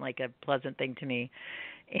 Family wasn't like a pleasant thing to me.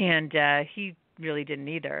 And he really didn't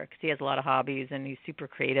either because he has a lot of hobbies and he's super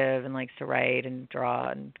creative and likes to write and draw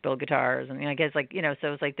and build guitars. And I guess so it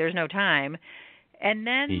was like there's no time. And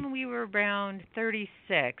then we were around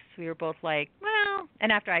 36. We were both like, well,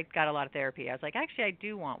 and after I got a lot of therapy, I was like, actually, I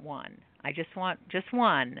do want one. I just want just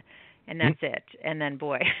one, and that's it. And then,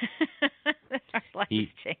 boy, our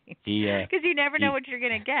lives changed. Because you never know what you're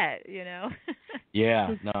going to get, Yeah,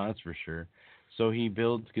 no, that's for sure. So he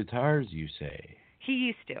builds guitars, you say? He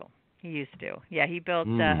used to. Yeah, he built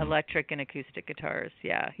electric and acoustic guitars.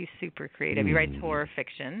 Yeah, he's super creative. He writes horror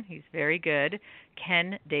fiction. He's very good.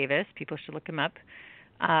 Ken Davis. People should look him up.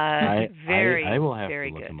 I will have to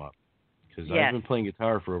look him up because I've been playing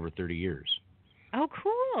guitar for over 30 years. Oh,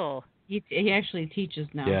 cool. He actually teaches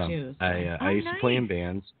now too. So. I used to play in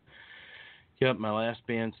bands. Yep, my last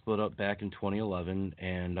band split up back in 2011,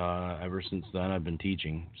 and ever since then I've been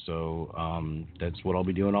teaching. So that's what I'll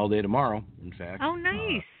be doing all day tomorrow, in fact. Oh,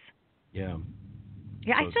 nice. Yeah.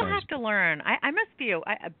 Yeah, so I still have to learn. I must be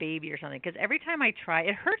a baby or something because every time I try,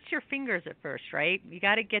 it hurts your fingers at first, right? You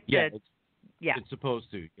got to get it's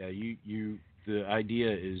supposed to. Yeah, you. The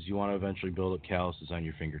idea is you want to eventually build up calluses on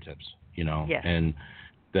your fingertips, Yes. And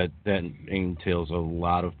that entails a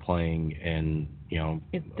lot of playing and,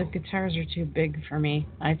 the guitars are too big for me.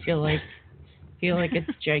 I feel like it's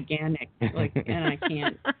gigantic, and I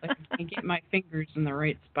can't get my fingers in the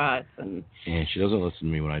right spots. And she doesn't listen to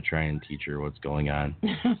me when I try and teach her what's going on.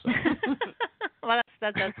 So. Well,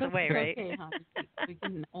 that's the way, right? Okay, honey. We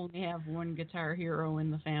can only have one guitar hero in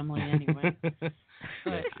the family anyway.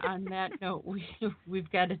 But on that note,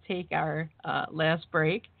 we've got to take our last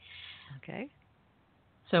break. Okay.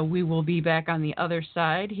 So we will be back on the other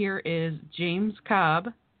side. Here is James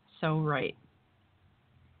Cobb, So Right.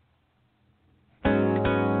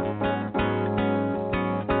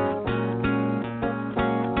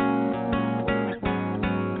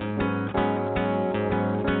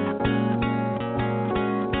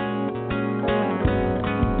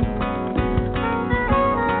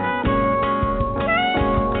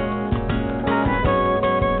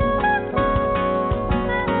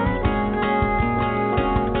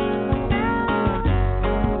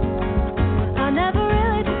 I never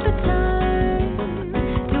really took the time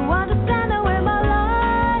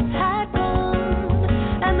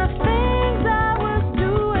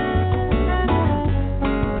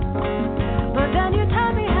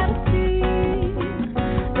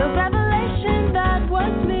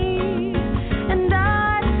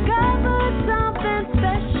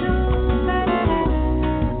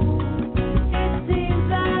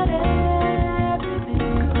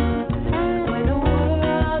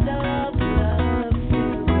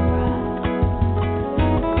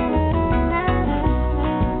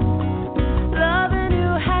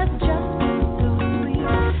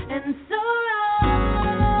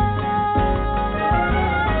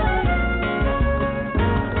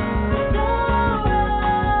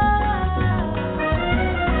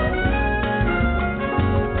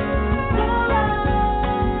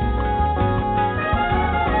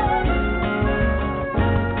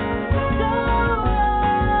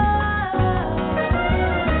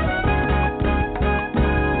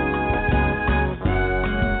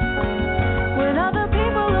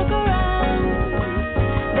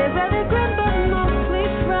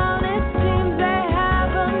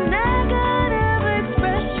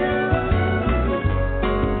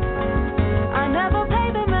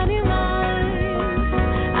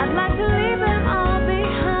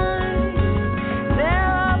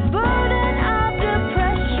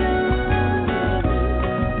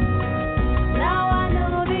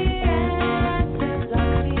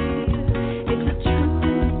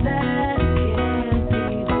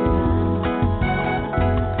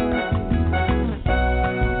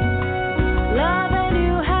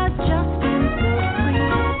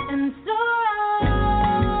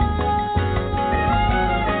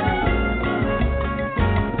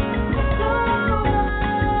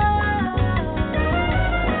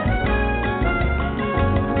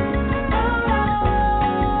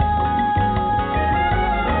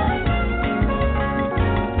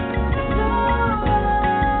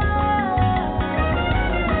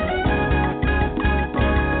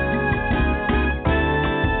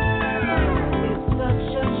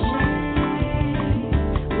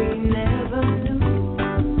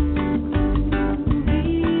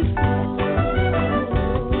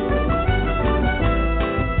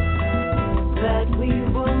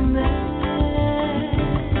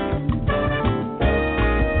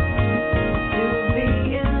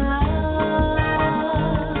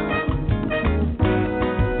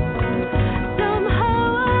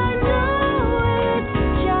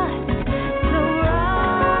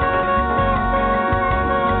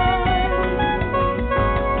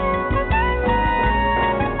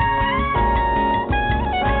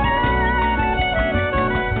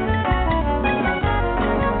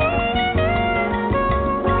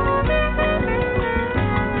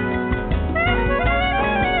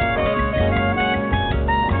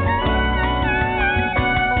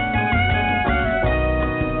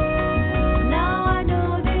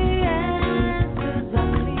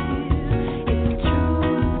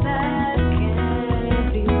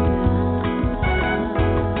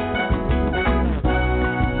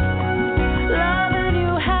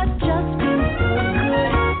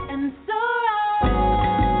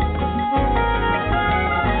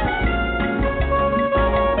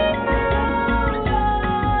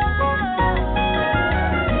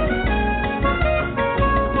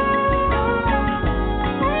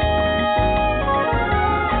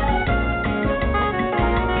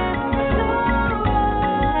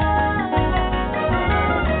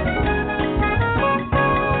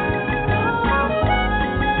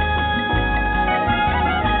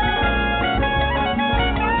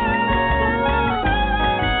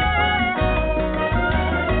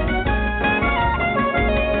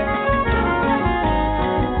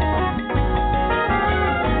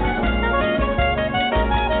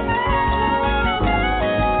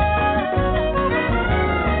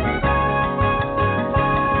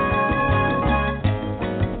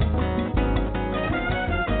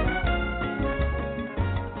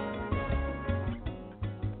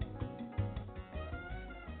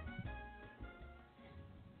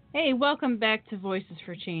Hey, welcome back to Voices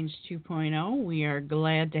for Change 2.0. We are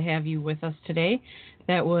glad to have you with us today.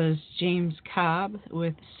 That was James Cobb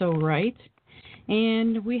with So Right.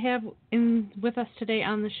 And we have with us today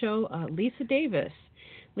on the show Lisa Davis.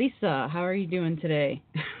 Lisa, how are you doing today?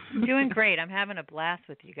 I'm doing great. I'm having a blast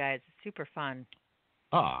with you guys. It's super fun.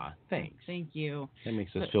 Ah, thanks. Thank you. That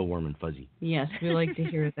makes us feel warm and fuzzy. Yes, we like to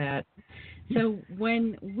hear that. So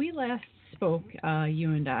when we last spoke,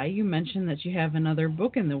 you and I, you mentioned that you have another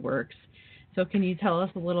book in the works. So can you tell us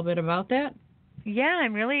a little bit about that? Yeah,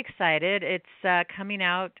 I'm really excited. It's coming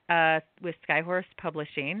out with Skyhorse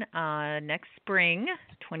Publishing next spring,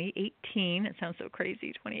 2018. It sounds so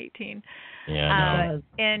crazy, 2018. Yeah,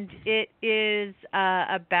 and it is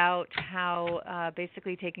about how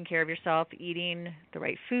basically taking care of yourself, eating the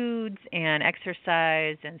right foods and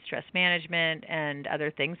exercise and stress management and other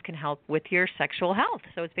things can help with your sexual health.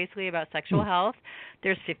 So it's basically about sexual health.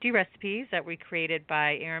 There's 50 recipes that were created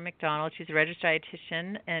by Erin McDonald. She's a registered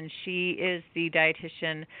dietitian, and she is the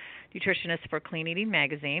dietitian nutritionist for Clean Eating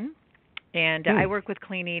Magazine. And I work with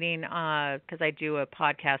Clean Eating because I do a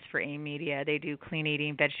podcast for AIM Media. They do Clean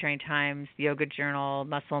Eating, Vegetarian Times, Yoga Journal,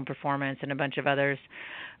 Muscle and Performance, and a bunch of others.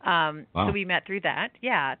 So we met through that.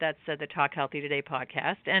 Yeah, that's the Talk Healthy Today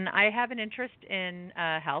podcast. And I have an interest in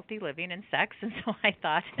healthy living and sex, and so I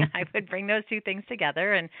thought I would bring those two things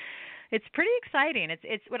together. And it's pretty exciting.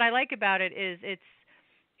 It's what I like about it is it's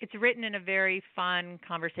written in a very fun,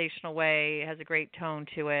 conversational way. It has a great tone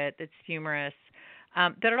to it. It's humorous.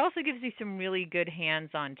 But it also gives you some really good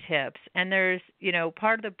hands-on tips. And there's,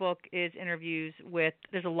 part of the book is interviews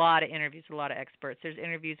there's a lot of interviews with a lot of experts. There's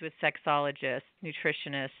interviews with sexologists,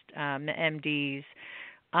 nutritionists, MDs,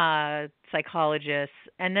 psychologists.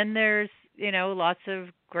 And then there's, lots of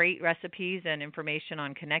great recipes and information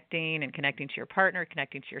on connecting to your partner,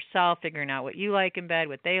 connecting to yourself, figuring out what you like in bed,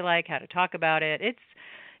 what they like, how to talk about it.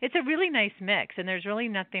 It's a really nice mix, and there's really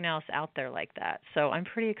nothing else out there like that. So I'm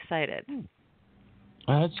pretty excited.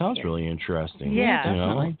 That sounds really interesting. Yeah,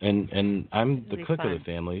 definitely. And I'm the cook fun. of the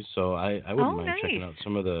family, so I wouldn't mind checking out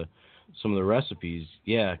some of the recipes.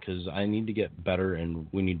 Yeah, because I need to get better, and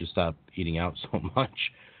we need to stop eating out so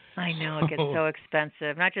much. I know it gets so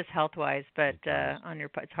expensive, not just health-wise, but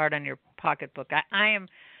it's hard on your pocketbook. I am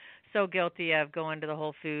so guilty of going to the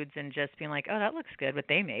Whole Foods and just being like, oh, that looks good, what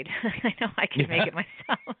they made. I know I can make it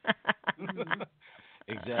myself.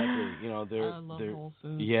 Exactly. I love Whole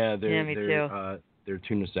Foods. Yeah, me too. Their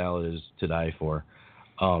tuna salad is to die for.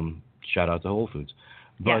 Shout out to Whole Foods.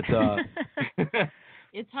 But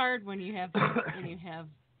it's hard when you have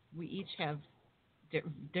we each have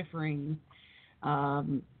differing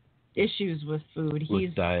issues with food.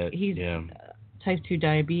 With diet. He's type 2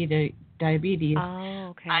 diabetes.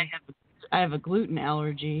 Oh, okay. I have a gluten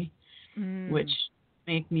allergy, which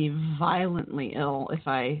make me violently ill if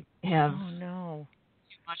I have too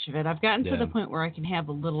much of it. I've gotten to the point where I can have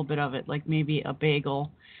a little bit of it, like maybe a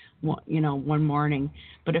bagel, one morning.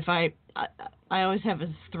 But if I always have a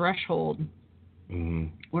threshold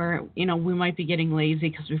where, we might be getting lazy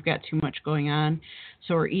because we've got too much going on,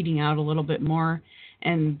 so we're eating out a little bit more,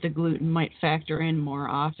 and the gluten might factor in more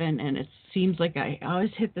often, and it seems like I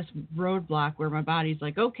always hit this roadblock where my body's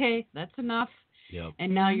like, okay, that's enough,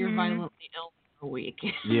 and now you're violently ill for a week.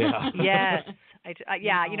 Yeah. Yes. I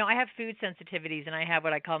have food sensitivities, and I have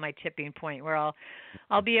what I call my tipping point, where I'll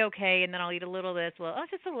be okay, and then I'll eat a little of this,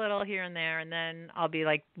 just a little here and there, and then I'll be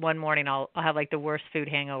like, one morning I'll have like the worst food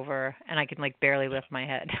hangover, and I can like barely lift my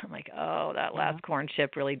head. I'm like, oh, that last corn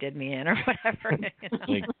chip really did me in, or whatever.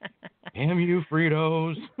 Like, damn you,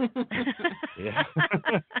 Fritos. Yeah.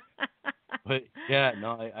 But yeah,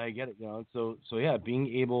 no, I get it. So yeah, being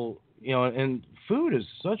able, and food is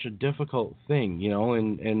such a difficult thing,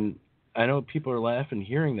 and I know people are laughing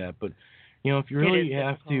hearing that, but if you really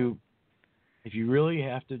have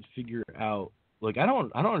to figure out, like, I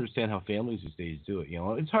don't understand how families these days do it.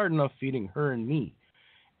 It's hard enough feeding her and me,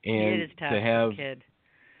 and it is tough to have as a kid.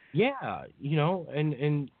 Yeah,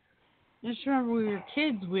 and just remember, we were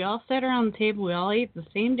kids. We all sat around the table. We all ate the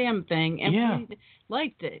same damn thing, and we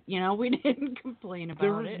liked it. We didn't complain about it.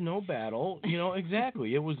 There was no battle.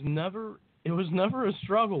 Exactly. It was never a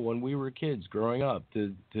struggle when we were kids growing up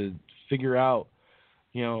to figure out,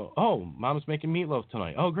 oh, Mom's making meatloaf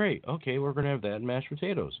tonight. Oh, great. Okay, we're going to have that and mashed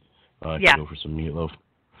potatoes. I can go for some meatloaf.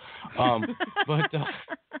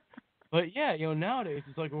 But yeah, nowadays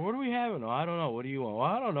it's like, well, what are we having? Oh, I don't know. What do you want? Well,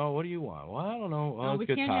 I don't know. What do you want? Well, I don't know. Oh, we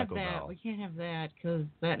can't have that. We can't have that because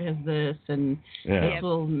that has this, and this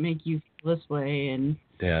will make you feel this way, and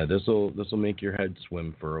this will make your head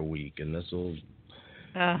swim for a week, and this will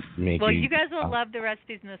make you guys will love the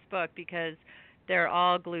recipes in this book because they're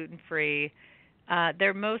all gluten-free.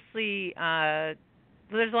 They're mostly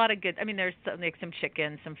there's a lot of good. I mean, there's some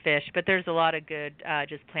chicken, some fish, but there's a lot of good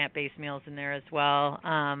just plant-based meals in there as well.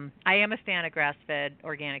 I am a fan of grass-fed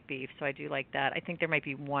organic beef, so I do like that. I think there might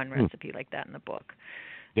be one recipe like that in the book.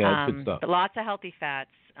 Yeah, that's good stuff. But lots of healthy fats.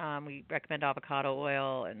 We recommend avocado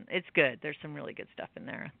oil, and it's good. There's some really good stuff in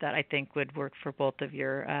there that I think would work for both of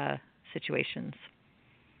your situations.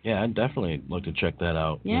 Yeah, I'd definitely like to check that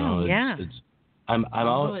out. Yeah,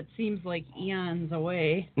 Although it seems like eons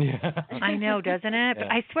away. Yeah. I know, doesn't it? Yeah.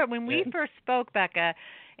 But I swear, when we first spoke, Becca,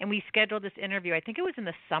 and we scheduled this interview, I think it was in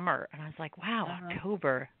the summer, and I was like, wow,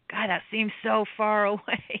 October. God, that seems so far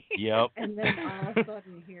away. Yep. And then all of a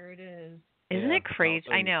sudden, here it is. Isn't it crazy?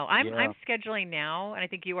 I know. I'm scheduling now, and I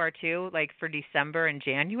think you are too, like for December and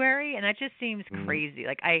January, and that just seems crazy.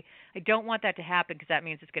 Like I don't want that to happen because that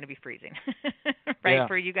means it's going to be freezing, right? Yeah.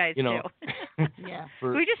 For you guys too. Yeah.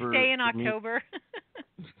 Can we just stay in October?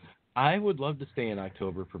 I would love to stay in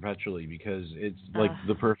October perpetually because it's like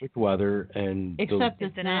the perfect weather and except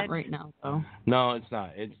it's not right now though. No, it's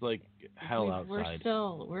not. It's like hell outside.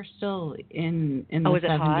 We're still in the is it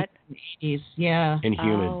 70s hot? and 80s. Yeah. And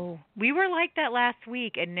humid. Oh, we were like that last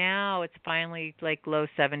week, and now it's finally like low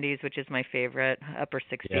 70s, which is my favorite. Upper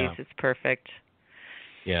 60s. Yeah. It's perfect.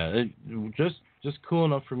 Yeah, just cool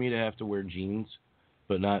enough for me to have to wear jeans,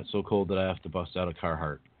 but not so cold that I have to bust out a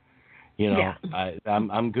Carhartt.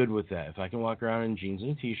 I'm good with that. If I can walk around in jeans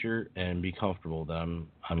and a t-shirt and be comfortable, then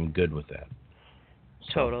I'm good with that.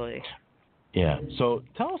 So, Totally. Yeah. So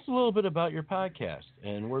tell us a little bit about your podcast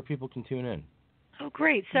and where people can tune in. Oh,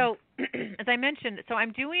 great. So as I mentioned, so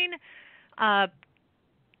I'm doing 2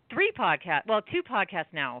 podcasts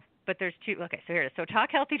now, but there's 2. Okay, so here it is. So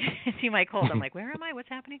Talk Healthy Today. See my cold. I'm like, where am I? What's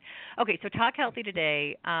happening? Okay, so Talk Healthy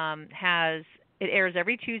Today it airs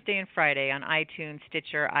every Tuesday and Friday on iTunes,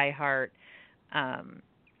 Stitcher, iHeart,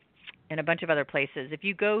 and a bunch of other places. If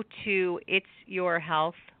you go to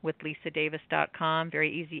itsyourhealthwithlisadavis.com,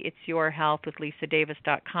 very easy,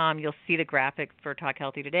 itsyourhealthwithlisadavis.com, you'll see the graphic for Talk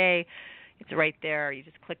Healthy Today. It's right there. You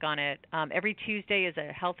just click on it. Every Tuesday is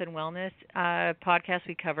a health and wellness podcast.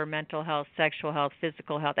 We cover mental health, sexual health,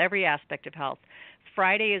 physical health, every aspect of health.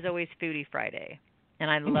 Friday is always Foodie Friday, and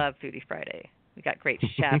I love Foodie Friday. We got great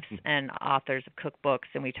chefs and authors of cookbooks,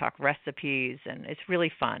 and we talk recipes, and it's really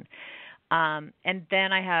fun. And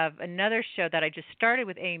then I have another show that I just started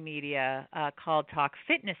with A Media called Talk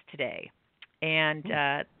Fitness Today, and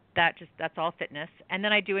that's all fitness. And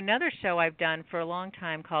then I do another show I've done for a long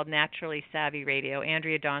time called Naturally Savvy Radio.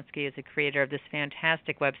 Andrea Donsky is the creator of this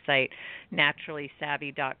fantastic website,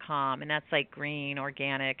 naturallysavvy.com, and that's like green,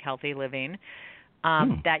 organic, healthy living.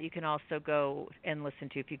 That you can also go and listen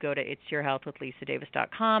to if you go to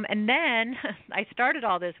itsyourhealthwithlisadavis.com. And then I started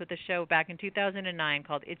all this with a show back in 2009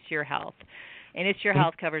 called It's Your Health. And It's Your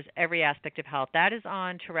Health covers every aspect of health. That is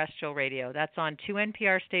on terrestrial radio. That's on 2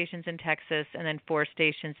 NPR stations in Texas and then 4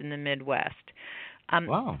 stations in the Midwest.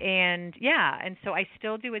 Wow. And so I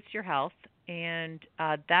still do It's Your Health. And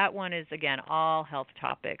that one is, again, all health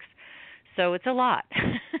topics. So it's a lot.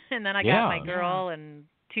 And then I got my girl and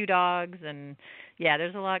 2 dogs, and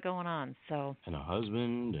there's a lot going on. So and a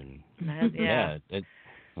husband, and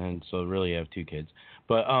and so really you have 2 kids.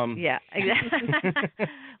 But exactly.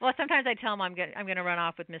 Well, sometimes I tell him I'm going to run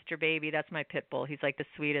off with Mr. Baby. That's my pit bull. He's like the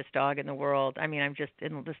sweetest dog in the world. I mean,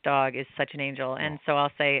 this dog is such an angel. And so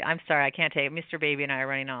I'll say, I'm sorry, I can't take it. Mr. Baby and I are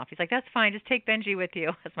running off. He's like, that's fine. Just take Benji with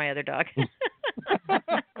you. That's my other dog.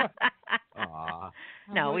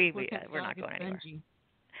 No, we're not going anywhere.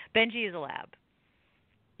 Benji is a lab.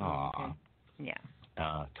 Aww. Yeah.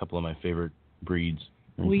 A couple of my favorite breeds.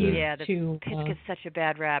 The pit gets such a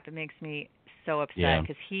bad rap. It makes me so upset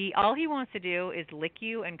because all he wants to do is lick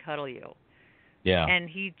you and cuddle you. Yeah. And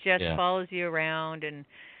he just follows you around. And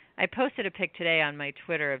I posted a pic today on my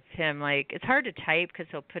Twitter of him. Like, it's hard to type because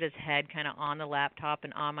he'll put his head kind of on the laptop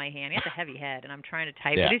and on my hand. He has a heavy head, and I'm trying to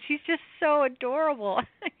type. But he's just so adorable.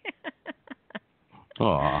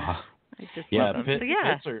 Aww.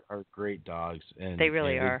 Pits are great dogs, and they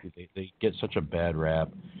really are. They get such a bad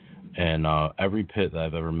rap, and every pit that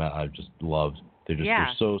I've ever met, I've just loved.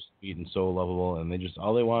 They're so sweet and so lovable, and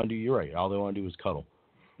all they want to do. You're right. All they want to do is cuddle.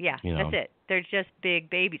 Yeah, that's it. They're just big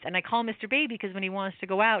babies, and I call him Mr. Baby because when he wants to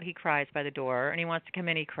go out, he cries by the door, and he wants to come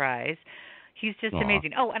in, he cries. He's just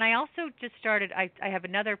amazing. Oh, and I also just started. I have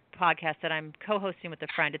another podcast that I'm co-hosting with a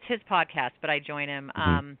friend. It's his podcast, but I join him.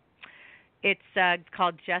 It's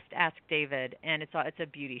called Just Ask David, and it's a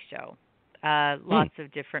beauty show. Lots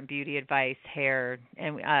of different beauty advice, hair,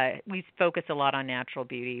 and we focus a lot on natural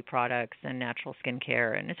beauty products and natural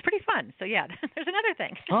skincare, and it's pretty fun. So, there's another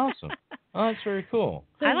thing. Awesome. Oh, that's very cool.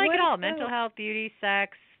 I like it all. Mental health, beauty,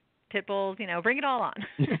 sex, pit bulls, bring it all on.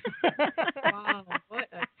 Wow, what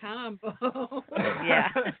a combo. Yeah.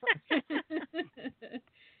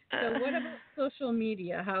 So what about social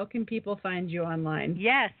media? How can people find you online?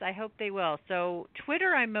 Yes, I hope they will. So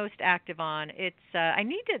Twitter I'm most active on. It's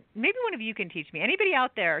maybe one of you can teach me. Anybody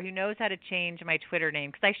out there who knows how to change my Twitter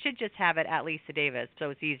name, because I should just have it at Lisa Davis, so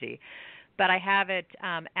it's easy. But I have it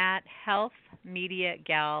at Health Media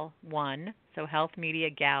Gal 1, so Health Media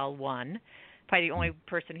Gal 1. Probably the only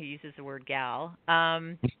person who uses the word gal.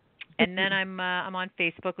 And then I'm on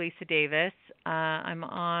Facebook, Lisa Davis. I'm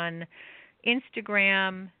on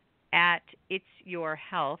Instagram at It's Your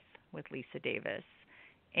Health with Lisa Davis.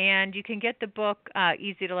 And you can get the book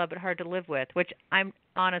Easy to Love but Hard to Live With, which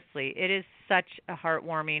it is such a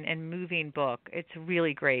heartwarming and moving book. It's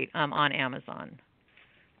really great on Amazon.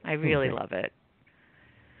 I really love it.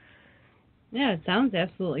 Yeah, it sounds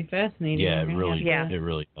absolutely fascinating. Yeah, it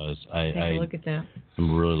really does. Take a look at that.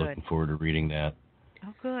 I'm really looking forward to reading that.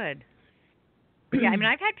 Oh, good. Yeah, I mean,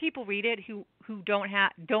 I've had people read it who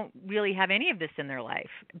don't really have any of this in their life,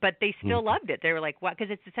 but they still loved it. They were like, "Wow," because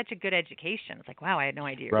it's such a good education. It's like, "Wow, I had no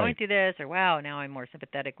idea you're going through this," or "Wow, now I'm more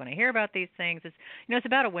sympathetic when I hear about these things." It's it's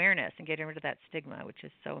about awareness and getting rid of that stigma, which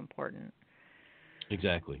is so important.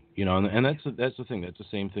 Exactly. And that's the thing. That's the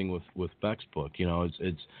same thing with Beck's book.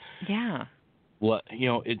 It's yeah. What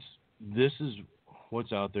this is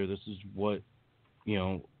what's out there. This is what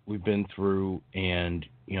we've been through, and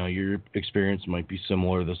your experience might be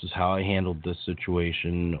similar. This is how I handled this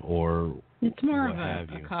situation, or it's more of a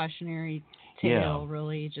cautionary tale,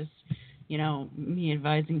 really. Just me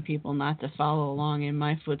advising people not to follow along in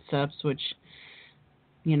my footsteps, which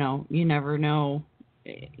you never know.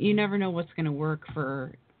 You never know what's going to work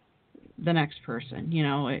for the next person.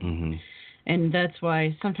 And that's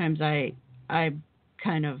why sometimes I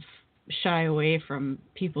kind of shy away from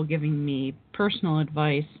people giving me personal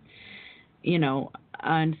advice,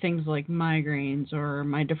 on things like migraines or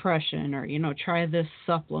my depression, or try this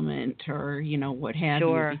supplement, or what have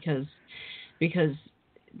you, because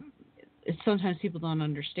sometimes people don't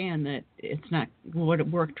understand that it's not what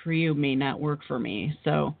worked for you may not work for me.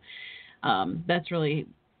 So that's really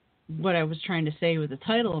what I was trying to say with the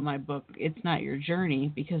title of my book. It's not your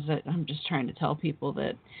journey, because I'm just trying to tell people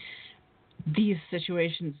that these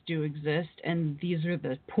situations do exist, and these are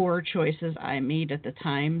the poor choices I made at the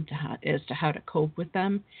time as to how to cope with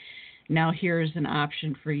them. Now here's an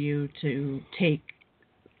option for you to take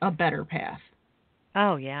a better path.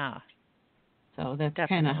 Oh, yeah. So that's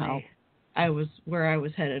kind of how where I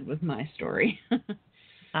was headed with my story. Oh,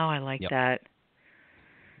 I like that.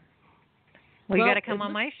 Well, you got to come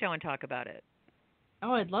on my show and talk about it.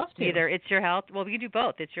 Oh, I'd love to. Either It's Your Health. Well, we can do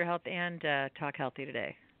both. It's Your Health and Talk Healthy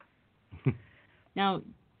Today. Now,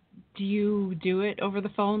 do you do it over the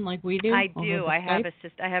phone like we do? I do. I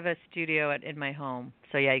have a studio in my home,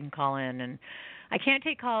 so yeah, you can call in, and I can't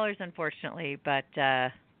take callers, unfortunately, but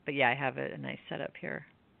yeah, I have a nice setup here.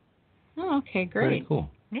 Oh, okay, great. Very cool.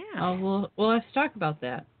 Yeah. We'll have to talk about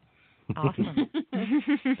that. Awesome.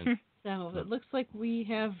 So it looks like we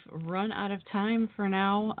have run out of time for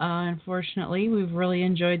now. Unfortunately, we've really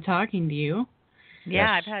enjoyed talking to you.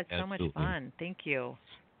 Yeah, I've had so much fun. Thank you.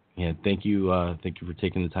 Yeah, thank you for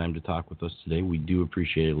taking the time to talk with us today. We do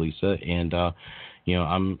appreciate it, Lisa. And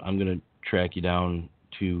I'm gonna track you down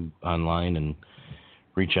online and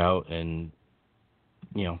reach out and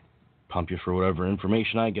pump you for whatever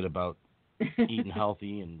information I get about eating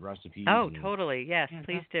healthy and recipes. Oh, totally. Yes,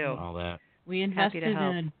 please do. All that. We invested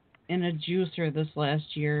in a juicer this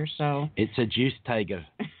last year, so it's a juice tiger.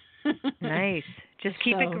 Nice. Just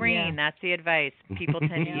keep it green. Yeah. That's the advice. People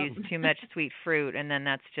tend to use too much sweet fruit, and then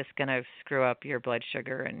that's just going to screw up your blood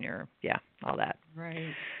sugar and all that.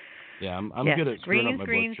 Right. Yeah, I'm good at screwing up my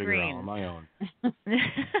blood sugar on my own.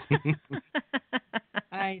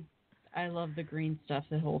 I love the green stuff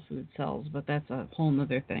that Whole Foods sells, but that's a whole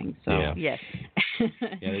nother thing. So yes.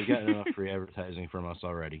 Yeah, they've got enough free advertising from us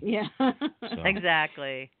already. Yeah.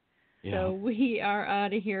 Exactly. Yeah. So we are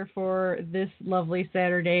out of here for this lovely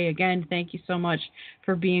Saturday. Again, thank you so much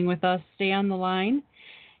for being with us. Stay on the line.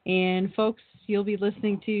 And folks, you'll be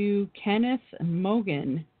listening to Kenneth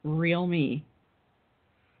Mogan, Real Me.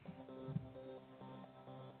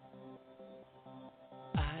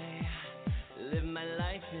 I live my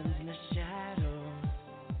life in the shadow,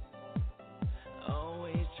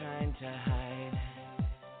 always trying to hide.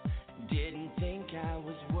 Didn't think I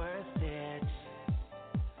was worth it.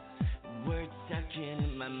 Words stuck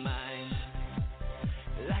in my mind,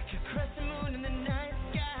 like a crescent moon in the night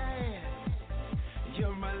sky.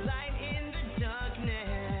 You're my light in the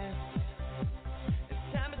darkness.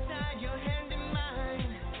 Side by side, your hand in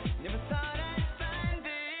mine. Never thought I'd find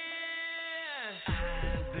this.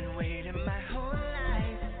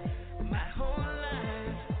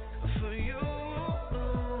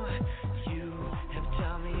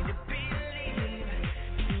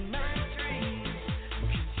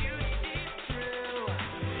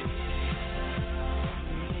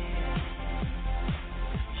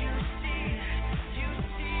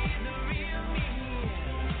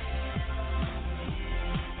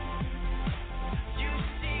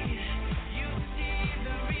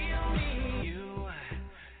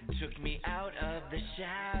 the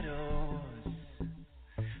shadows,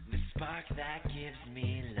 the spark that gives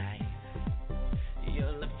me life.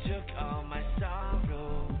 Your love took all my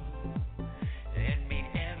sorrow and made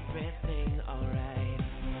everything alright.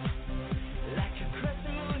 Like a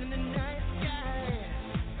crescent moon in the night sky,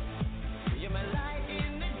 you're my light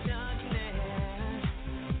in the darkness.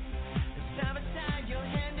 Side by side, your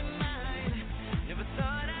hand in mine. Never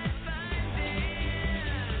thought I'd find this.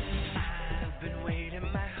 I've been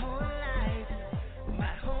waiting my whole life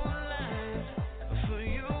for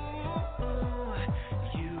you.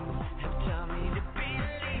 You have taught me to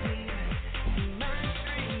believe in my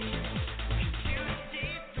dreams, 'cause you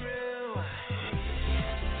see through.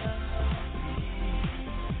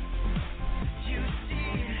 You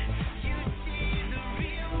see the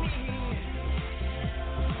real me.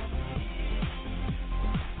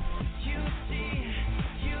 You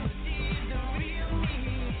see the real me.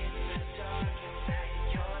 The darkest night,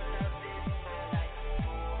 your love is my light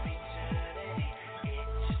for eternity.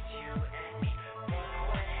 It's just you and me. But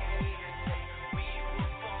what haters say, we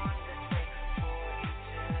were born this way for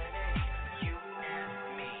eternity. You and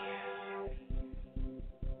me.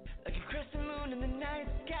 Like a crescent moon in the night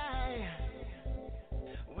sky,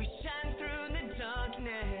 we shine through the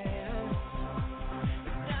darkness.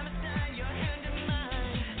 Side by side, your hand in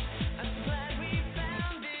mine. I'm glad we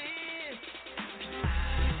found it.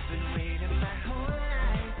 I've been waiting my whole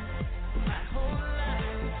life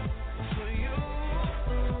for you.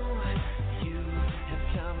 You have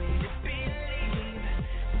taught me to believe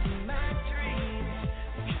in my dreams,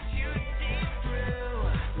 'cause you see through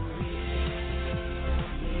the real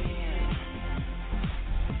me.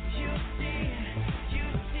 You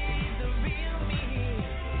see the real me.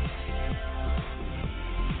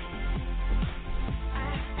 I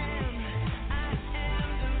am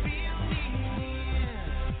the real me.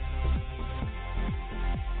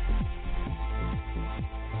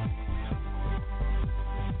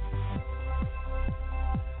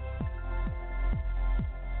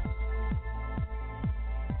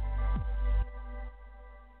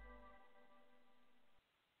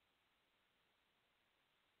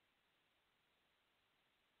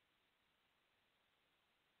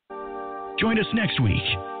 Join us next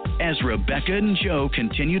week as Rebecca and Joe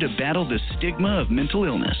continue to battle the stigma of mental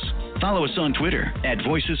illness. Follow us on Twitter at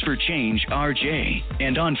Voices for Change RJ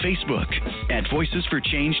and on Facebook at Voices for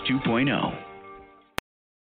Change 2.0.